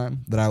single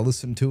time that I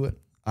listen to it.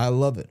 I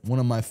love it. One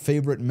of my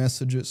favorite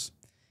messages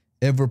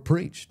ever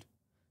preached.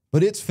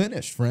 But it's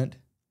finished, friend.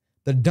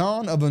 The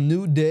dawn of a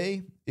new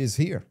day is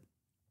here.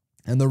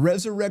 And the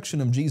resurrection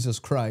of Jesus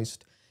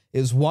Christ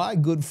is why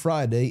Good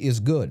Friday is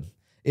good.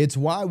 It's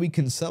why we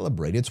can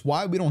celebrate. It's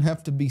why we don't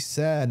have to be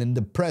sad and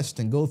depressed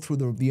and go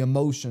through the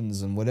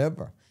emotions and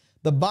whatever.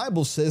 The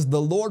Bible says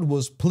the Lord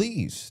was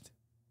pleased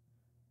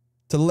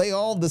to lay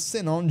all the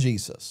sin on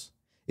Jesus.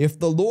 If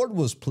the Lord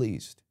was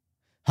pleased,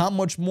 how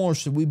much more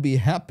should we be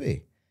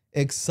happy,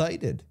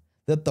 excited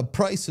that the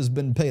price has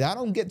been paid? I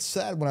don't get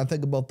sad when I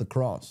think about the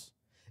cross.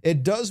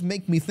 It does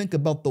make me think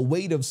about the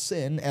weight of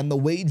sin and the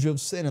wage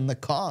of sin and the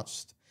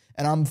cost.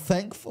 And I'm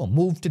thankful,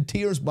 moved to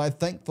tears by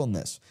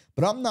thankfulness.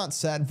 But I'm not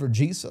sad for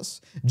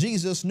Jesus.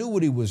 Jesus knew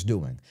what he was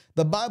doing.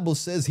 The Bible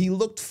says he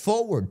looked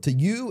forward to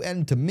you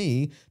and to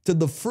me, to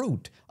the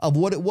fruit of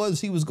what it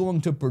was he was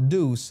going to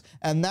produce.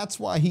 And that's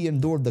why he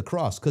endured the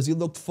cross, because he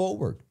looked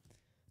forward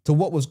to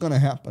what was going to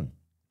happen.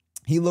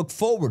 He looked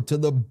forward to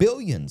the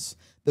billions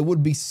that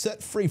would be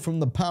set free from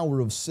the power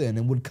of sin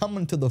and would come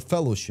into the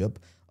fellowship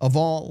of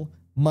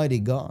Almighty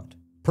God.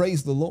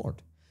 Praise the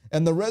Lord.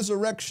 And the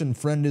resurrection,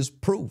 friend, is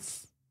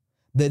proof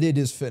that it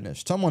is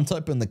finished. Someone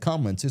type in the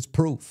comments, it's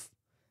proof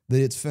that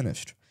it's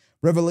finished.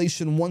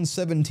 Revelation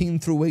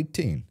 1:17 through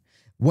 18.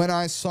 When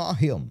I saw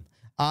him,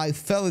 I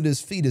fell at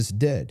his feet as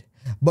dead.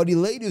 But he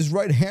laid his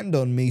right hand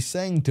on me,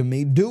 saying to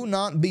me, do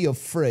not be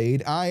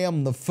afraid. I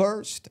am the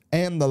first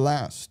and the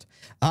last.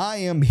 I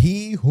am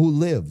he who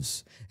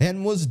lives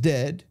and was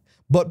dead.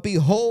 But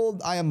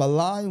behold, I am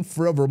alive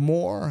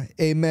forevermore.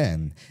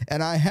 Amen.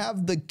 And I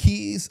have the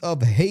keys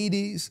of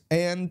Hades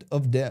and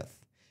of death.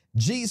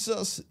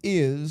 Jesus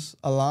is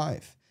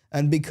alive.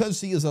 And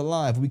because he is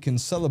alive, we can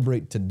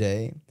celebrate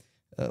today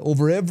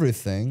over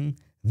everything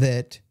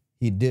that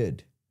he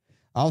did.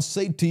 I'll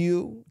say to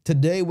you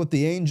today what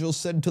the angel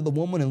said to the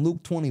woman in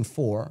Luke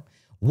 24.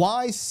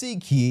 Why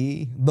seek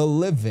ye the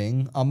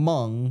living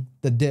among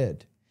the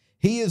dead?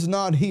 He is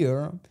not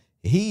here.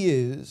 He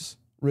is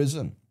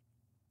risen.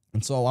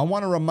 And so I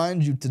want to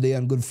remind you today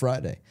on Good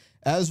Friday,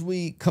 as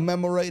we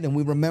commemorate and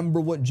we remember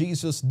what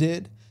Jesus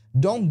did,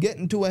 don't get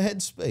into a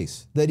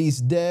headspace that he's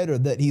dead or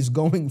that he's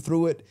going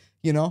through it.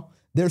 You know,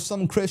 there's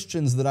some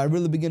Christians that I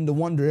really begin to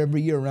wonder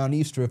every year around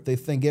Easter if they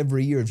think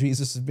every year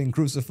Jesus has been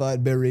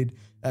crucified, buried,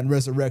 and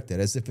resurrected,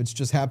 as if it's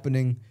just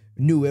happening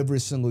new every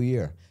single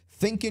year.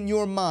 Think in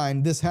your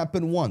mind this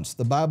happened once.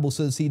 The Bible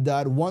says he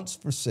died once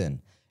for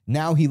sin.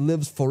 Now he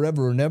lives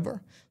forever and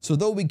ever. So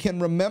though we can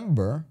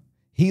remember,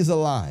 he's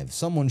alive.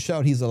 Someone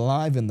shout he's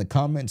alive in the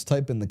comments.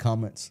 Type in the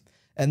comments.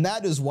 And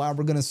that is why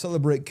we're going to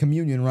celebrate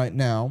communion right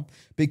now,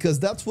 because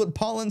that's what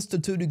Paul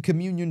instituted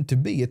communion to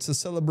be. It's a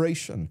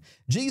celebration.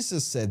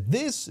 Jesus said,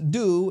 this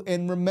do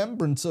in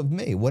remembrance of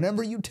me.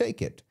 Whenever you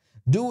take it,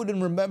 do it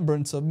in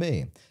remembrance of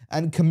me.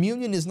 And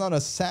communion is not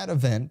a sad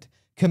event.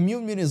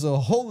 Communion is a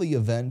holy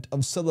event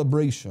of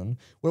celebration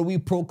where we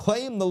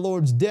proclaim the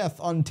Lord's death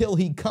until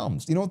he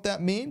comes. You know what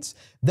that means?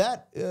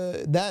 That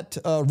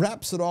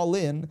wraps it all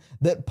in,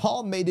 that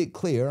Paul made it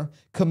clear.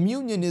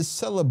 Communion is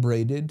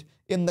celebrated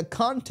in the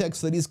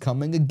context that he's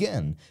coming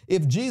again.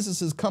 If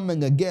Jesus is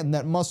coming again,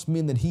 that must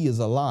mean that he is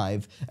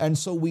alive. And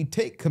so we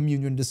take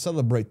communion to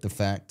celebrate the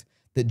fact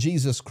that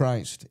Jesus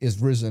Christ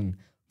is risen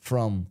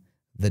from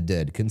the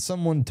dead. Can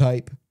someone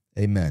type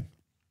amen?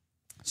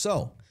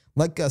 So,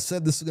 like I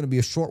said, this is going to be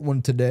a short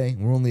one today.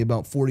 We're only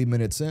about 40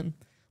 minutes in,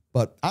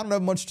 but I don't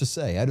have much to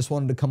say. I just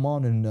wanted to come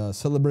on and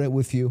celebrate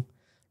with you,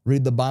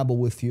 read the Bible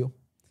with you,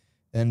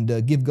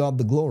 and give God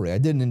the glory. I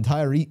did an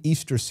entire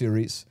Easter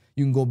series.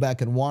 You can go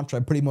back and watch.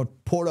 I pretty much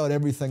poured out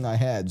everything I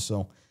had,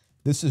 so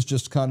this is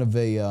just kind of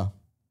a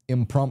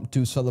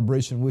impromptu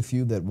celebration with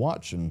you that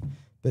watch and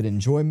that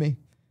enjoy me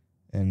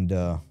and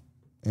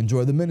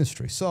enjoy the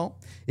ministry. So,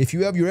 if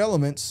you have your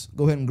elements,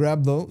 go ahead and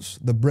grab those,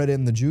 the bread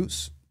and the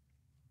juice.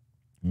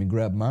 Let me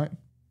grab mine.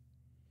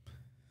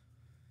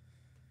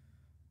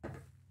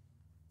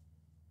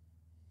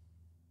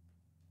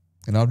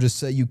 And I'll just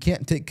say you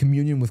can't take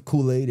communion with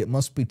Kool-Aid. It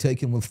must be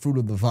taken with fruit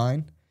of the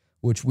vine,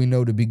 which we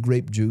know to be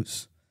grape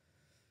juice,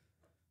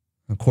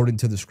 according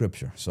to the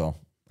scripture. So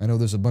I know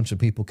there's a bunch of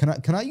people.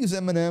 Can I use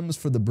M&Ms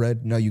for the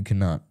bread? No, you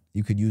cannot.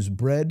 You could use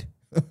bread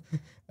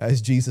as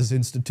Jesus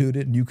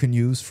instituted, and you can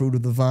use fruit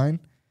of the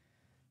vine,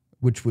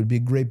 which would be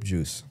grape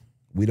juice.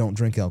 We don't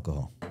drink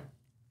alcohol.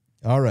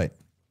 All right.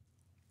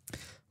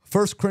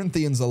 1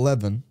 Corinthians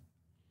 11,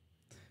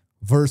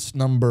 verse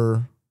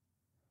number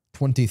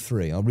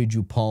 23. I'll read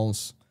you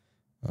Paul's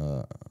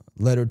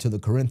letter to the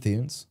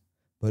Corinthians,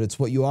 but it's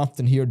what you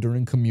often hear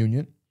during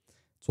communion.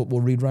 It's what we'll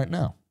read right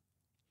now.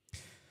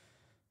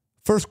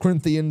 1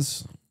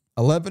 Corinthians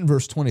 11,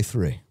 verse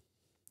 23.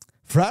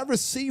 For I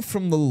received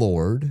from the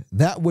Lord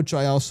that which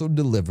I also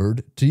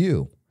delivered to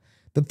you,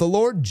 that the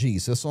Lord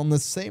Jesus, on the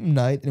same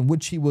night in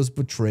which he was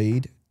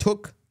betrayed,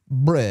 took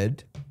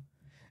bread,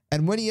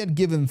 And when he had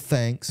given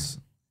thanks,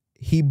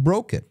 he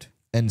broke it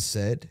and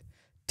said,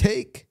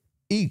 "Take,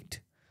 eat,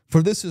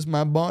 for this is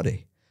my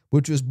body,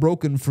 which is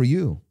broken for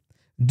you.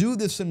 Do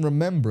this in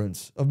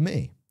remembrance of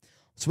me."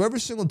 So every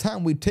single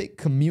time we take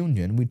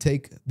communion, we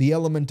take the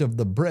element of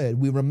the bread,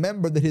 we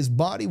remember that his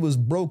body was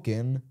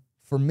broken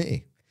for me.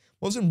 It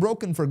wasn't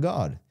broken for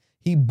God.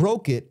 He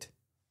broke it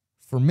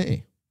for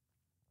me.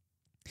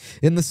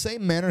 In the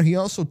same manner, he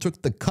also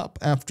took the cup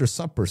after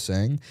supper,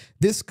 saying,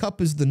 "This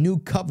cup is the new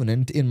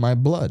covenant in my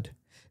blood.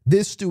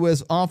 This do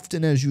as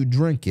often as you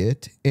drink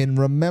it in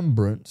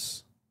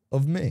remembrance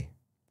of me."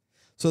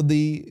 So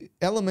the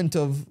element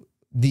of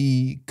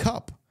the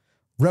cup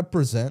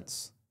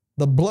represents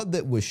the blood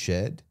that was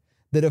shed,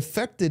 that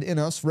effected in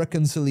us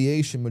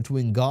reconciliation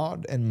between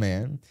God and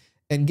man,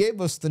 and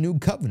gave us the new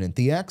covenant,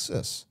 the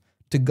access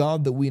to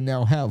God that we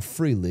now have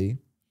freely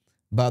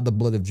by the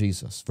blood of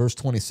Jesus. Verse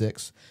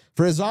 26,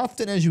 "For as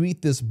often as you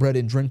eat this bread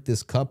and drink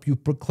this cup, you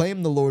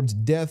proclaim the Lord's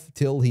death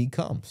till he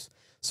comes."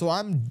 So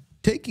I'm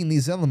taking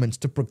these elements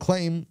to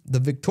proclaim the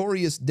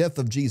victorious death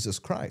of Jesus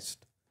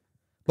Christ.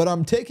 But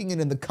I'm taking it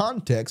in the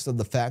context of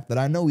the fact that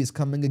I know he's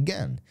coming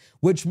again,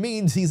 which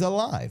means he's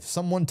alive.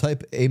 Someone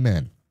type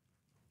amen.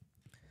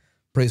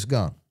 Praise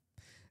God.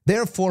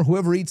 "Therefore,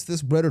 whoever eats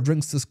this bread or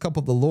drinks this cup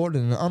of the Lord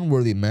in an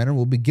unworthy manner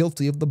will be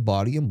guilty of the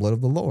body and blood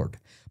of the Lord.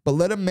 But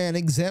let a man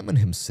examine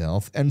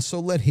himself, and so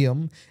let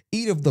him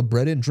eat of the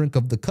bread and drink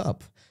of the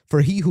cup.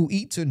 For he who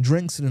eats and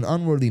drinks in an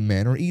unworthy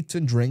manner eats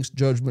and drinks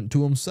judgment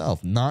to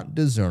himself, not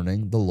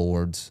discerning the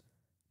Lord's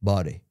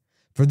body.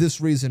 For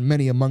this reason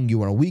many among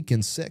you are weak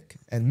and sick,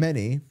 and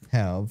many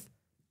have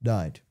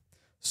died."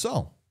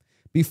 So,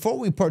 before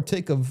we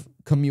partake of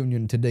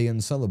communion today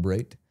and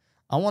celebrate,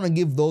 I want to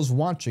give those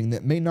watching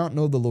that may not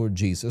know the Lord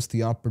Jesus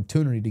the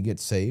opportunity to get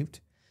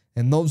saved.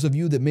 And those of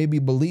you that may be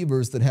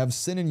believers that have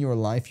sin in your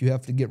life you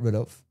have to get rid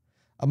of,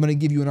 I'm going to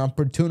give you an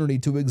opportunity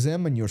to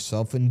examine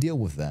yourself and deal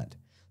with that.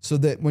 So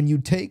that when you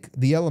take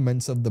the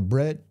elements of the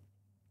bread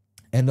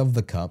and of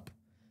the cup,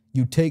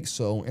 you take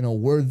so in a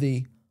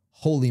worthy,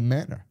 holy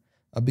manner.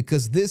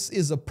 Because this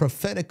is a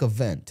prophetic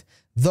event.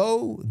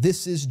 Though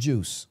this is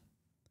juice,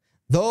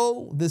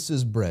 though this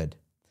is bread,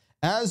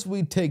 as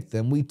we take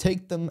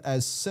them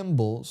as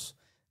symbols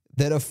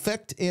that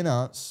affect in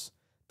us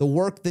the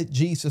work that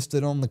Jesus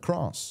did on the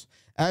cross.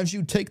 As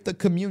you take the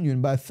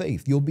communion by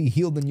faith, you'll be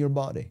healed in your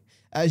body.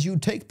 As you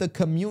take the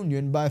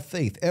communion by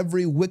faith,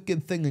 every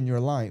wicked thing in your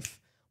life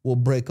will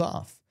break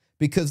off.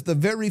 Because the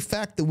very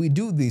fact that we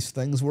do these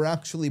things, we're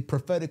actually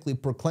prophetically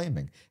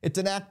proclaiming. It's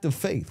an act of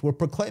faith. We're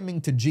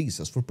proclaiming to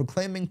Jesus. We're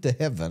proclaiming to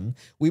heaven.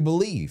 We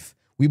believe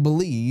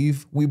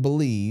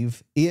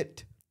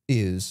it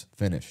is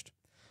finished.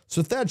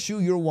 So if that's you,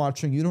 you're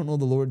watching, you don't know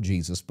the Lord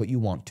Jesus, but you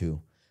want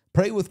to,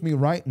 pray with me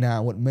right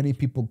now what many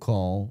people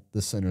call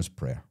the sinner's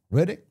prayer.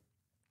 Ready?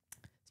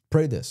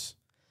 Pray this.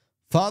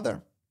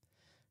 Father,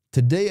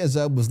 today as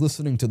I was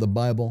listening to the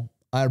Bible,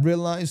 I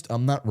realized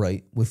I'm not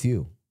right with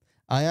you.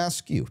 I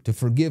ask you to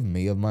forgive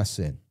me of my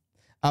sin.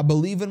 I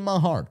believe in my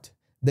heart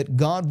that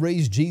God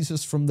raised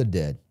Jesus from the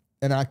dead,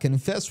 and I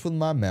confess with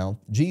my mouth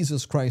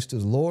Jesus Christ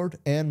is Lord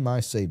and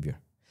my Savior.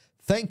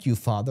 Thank you,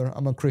 Father,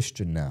 I'm a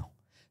Christian now.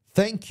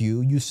 Thank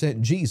you, you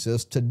sent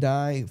Jesus to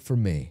die for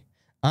me.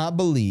 I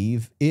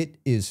believe it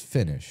is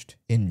finished.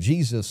 In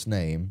Jesus'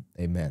 name,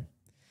 amen.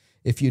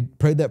 If you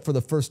prayed that for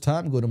the first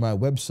time, go to my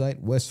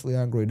website,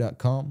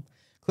 wesleyangre.com.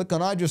 Click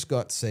on I Just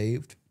Got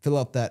Saved. Fill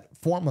out that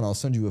form, and I'll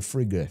send you a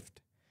free gift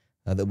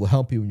that will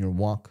help you in your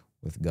walk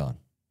with God.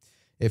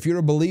 If you're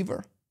a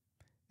believer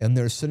and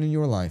there's sin in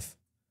your life,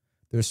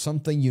 there's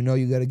something you know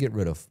you got to get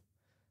rid of,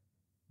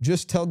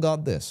 just tell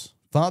God this: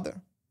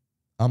 Father,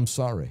 I'm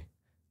sorry.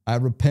 I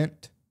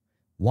repent.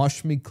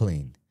 Wash me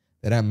clean,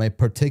 that I may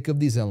partake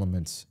of these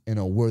elements in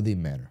a worthy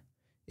manner.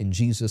 In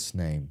Jesus'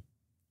 name,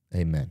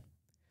 amen.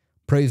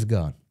 Praise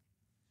God.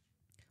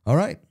 All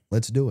right,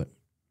 let's do it.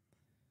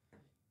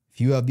 If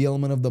you have the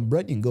element of the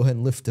bread, you can go ahead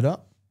and lift it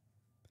up.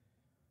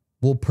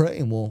 We'll pray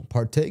and we'll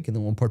partake, and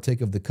then we'll partake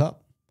of the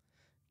cup,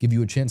 give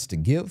you a chance to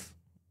give,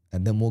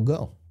 and then we'll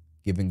go,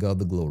 giving God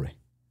the glory.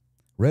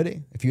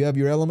 Ready? If you have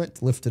your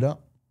element, lift it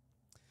up.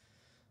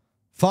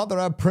 Father,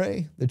 I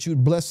pray that you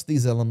would bless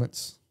these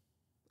elements.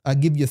 I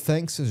give you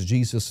thanks as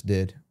Jesus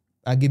did.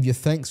 I give you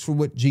thanks for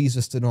what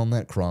Jesus did on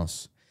that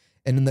cross.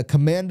 And in the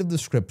command of the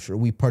Scripture,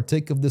 we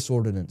partake of this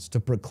ordinance to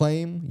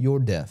proclaim your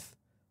death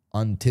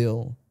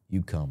until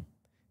you come.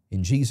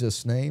 In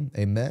Jesus' name,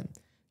 amen.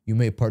 You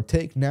may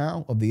partake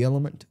now of the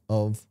element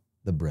of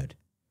the bread.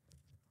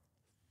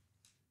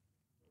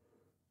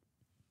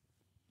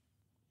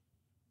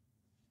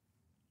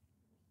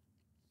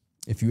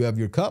 If you have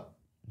your cup,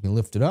 you can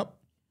lift it up.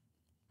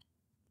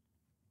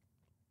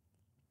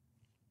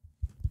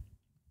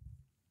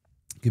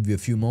 Give you a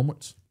few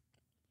moments.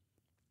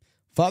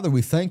 Father,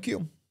 we thank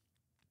you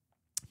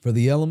for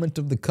the element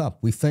of the cup.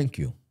 We thank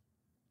you,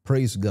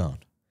 praise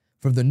God,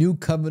 for the new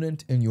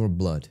covenant in your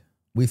blood.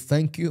 We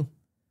thank you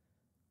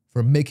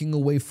for making a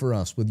way for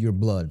us with your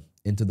blood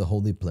into the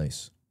holy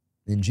place.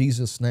 In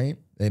Jesus' name,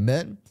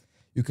 amen.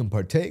 You can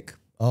partake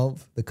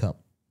of the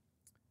cup.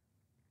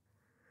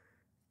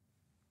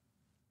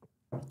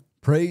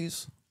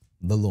 Praise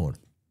the Lord.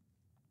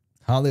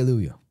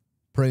 Hallelujah.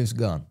 Praise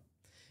God.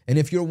 And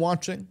if you're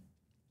watching,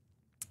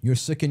 you're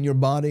sick in your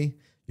body,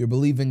 you're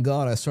believing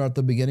God. I saw at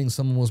the beginning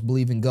someone was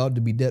believing God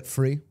to be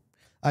debt-free.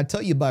 I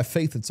tell you by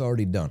faith it's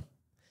already done.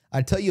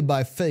 I tell you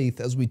by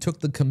faith as we took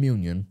the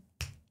communion,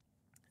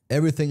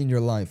 everything in your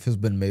life has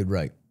been made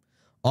right.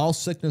 All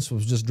sickness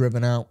was just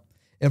driven out.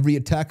 Every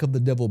attack of the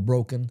devil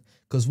broken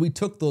because we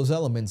took those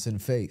elements in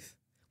faith.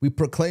 We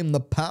proclaim the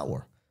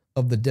power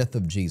of the death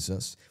of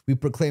Jesus. We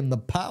proclaim the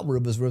power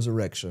of his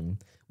resurrection.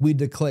 We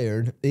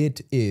declared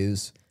it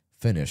is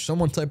finished.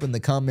 Someone type in the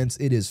comments,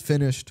 it is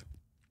finished.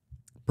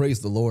 Praise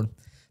the Lord.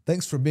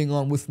 Thanks for being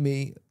on with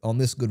me on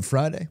this Good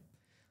Friday.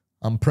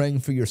 I'm praying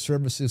for your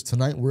services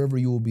tonight, wherever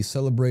you will be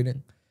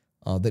celebrating,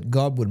 that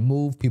God would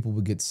move, people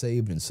would get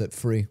saved and set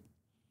free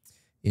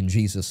in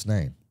Jesus'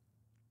 name.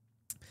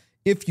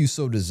 If you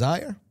so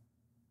desire,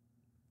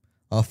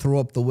 I'll throw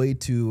up the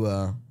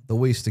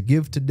ways to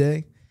give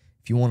today.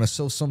 If you want to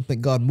sow something,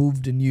 God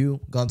moved in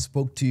you, God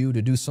spoke to you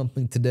to do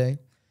something today,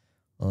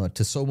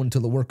 to sow into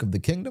the work of the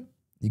kingdom,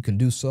 you can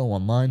do so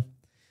online.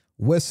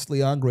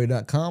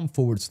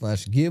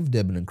 wesleyagre.com/give,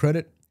 debit and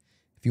credit.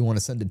 If you want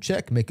to send a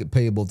check, make it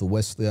payable to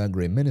Wesley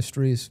Agre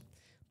Ministries,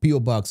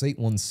 P.O. Box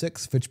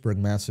 816, Fitchburg,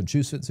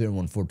 Massachusetts,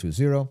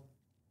 01420.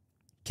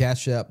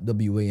 Cash App,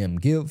 WAM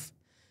Give.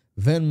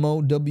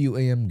 Venmo,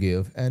 WAM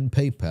Give. And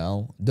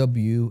PayPal,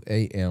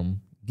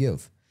 WAM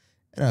Give.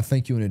 And I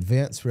thank you in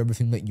advance for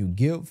everything that you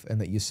give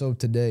and that you sow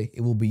today.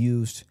 It will be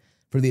used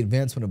for the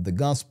advancement of the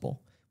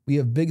gospel. We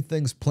have big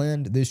things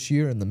planned this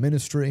year in the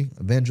ministry.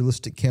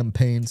 Evangelistic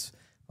campaigns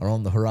are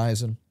on the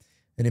horizon.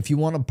 And if you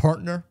want to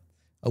partner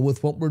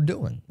with what we're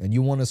doing and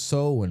you want to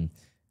sow and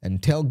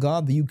tell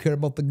God that you care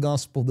about the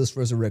gospel this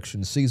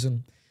resurrection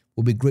season,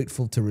 we'll be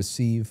grateful to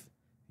receive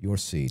your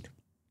seed.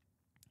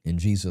 In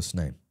Jesus'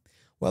 name.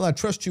 Well, I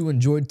trust you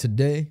enjoyed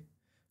today.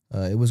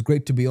 It was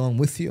great to be on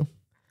with you.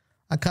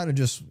 I kind of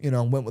just,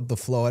 went with the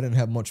flow. I didn't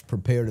have much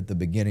prepared at the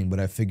beginning, but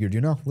I figured,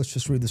 let's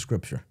just read the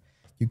scripture.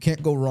 You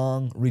can't go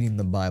wrong reading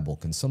the Bible.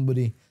 Can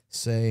somebody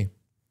say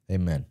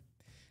amen?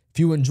 If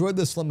you enjoyed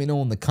this, let me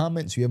know in the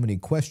comments. If you have any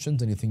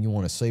questions, anything you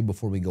want to say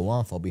before we go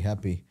off, I'll be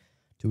happy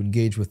to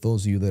engage with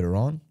those of you that are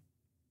on.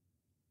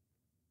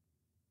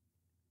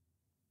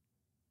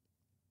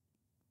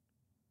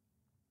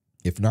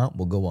 If not,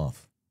 we'll go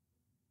off.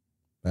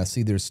 I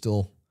see there's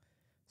still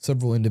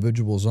several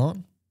individuals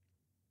on.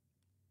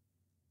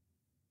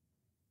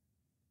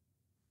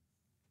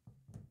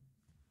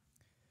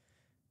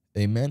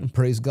 Amen.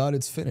 Praise God,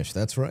 it's finished.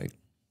 That's right.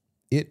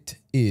 It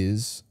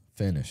is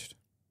finished.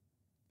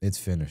 It's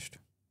finished.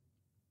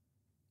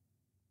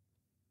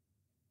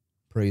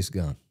 Praise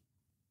God.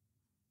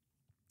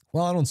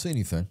 Well, I don't see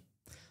anything,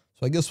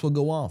 so I guess we'll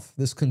go off.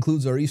 This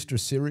concludes our Easter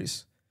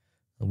series.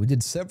 We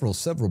did several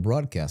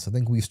broadcasts. I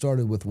think we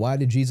started with why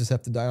did Jesus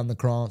have to die on the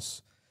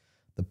cross,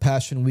 the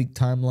Passion Week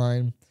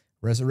timeline,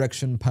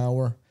 resurrection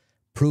power,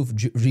 proof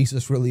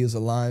Jesus really is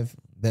alive,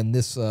 then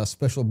this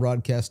special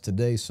broadcast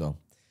today. So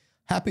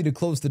happy to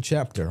close the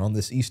chapter on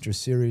this Easter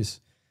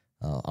series.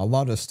 A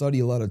lot of study,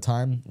 a lot of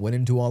time went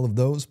into all of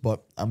those,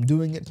 but I'm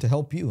doing it to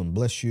help you and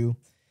bless you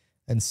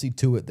and see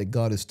to it that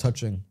God is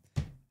touching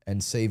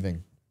and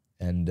saving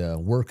and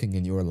working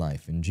in your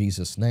life. In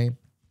Jesus' name,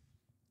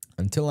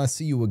 until I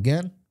see you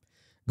again,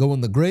 go in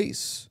the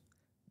grace,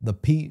 the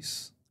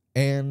peace,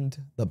 and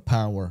the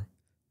power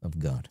of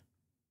God.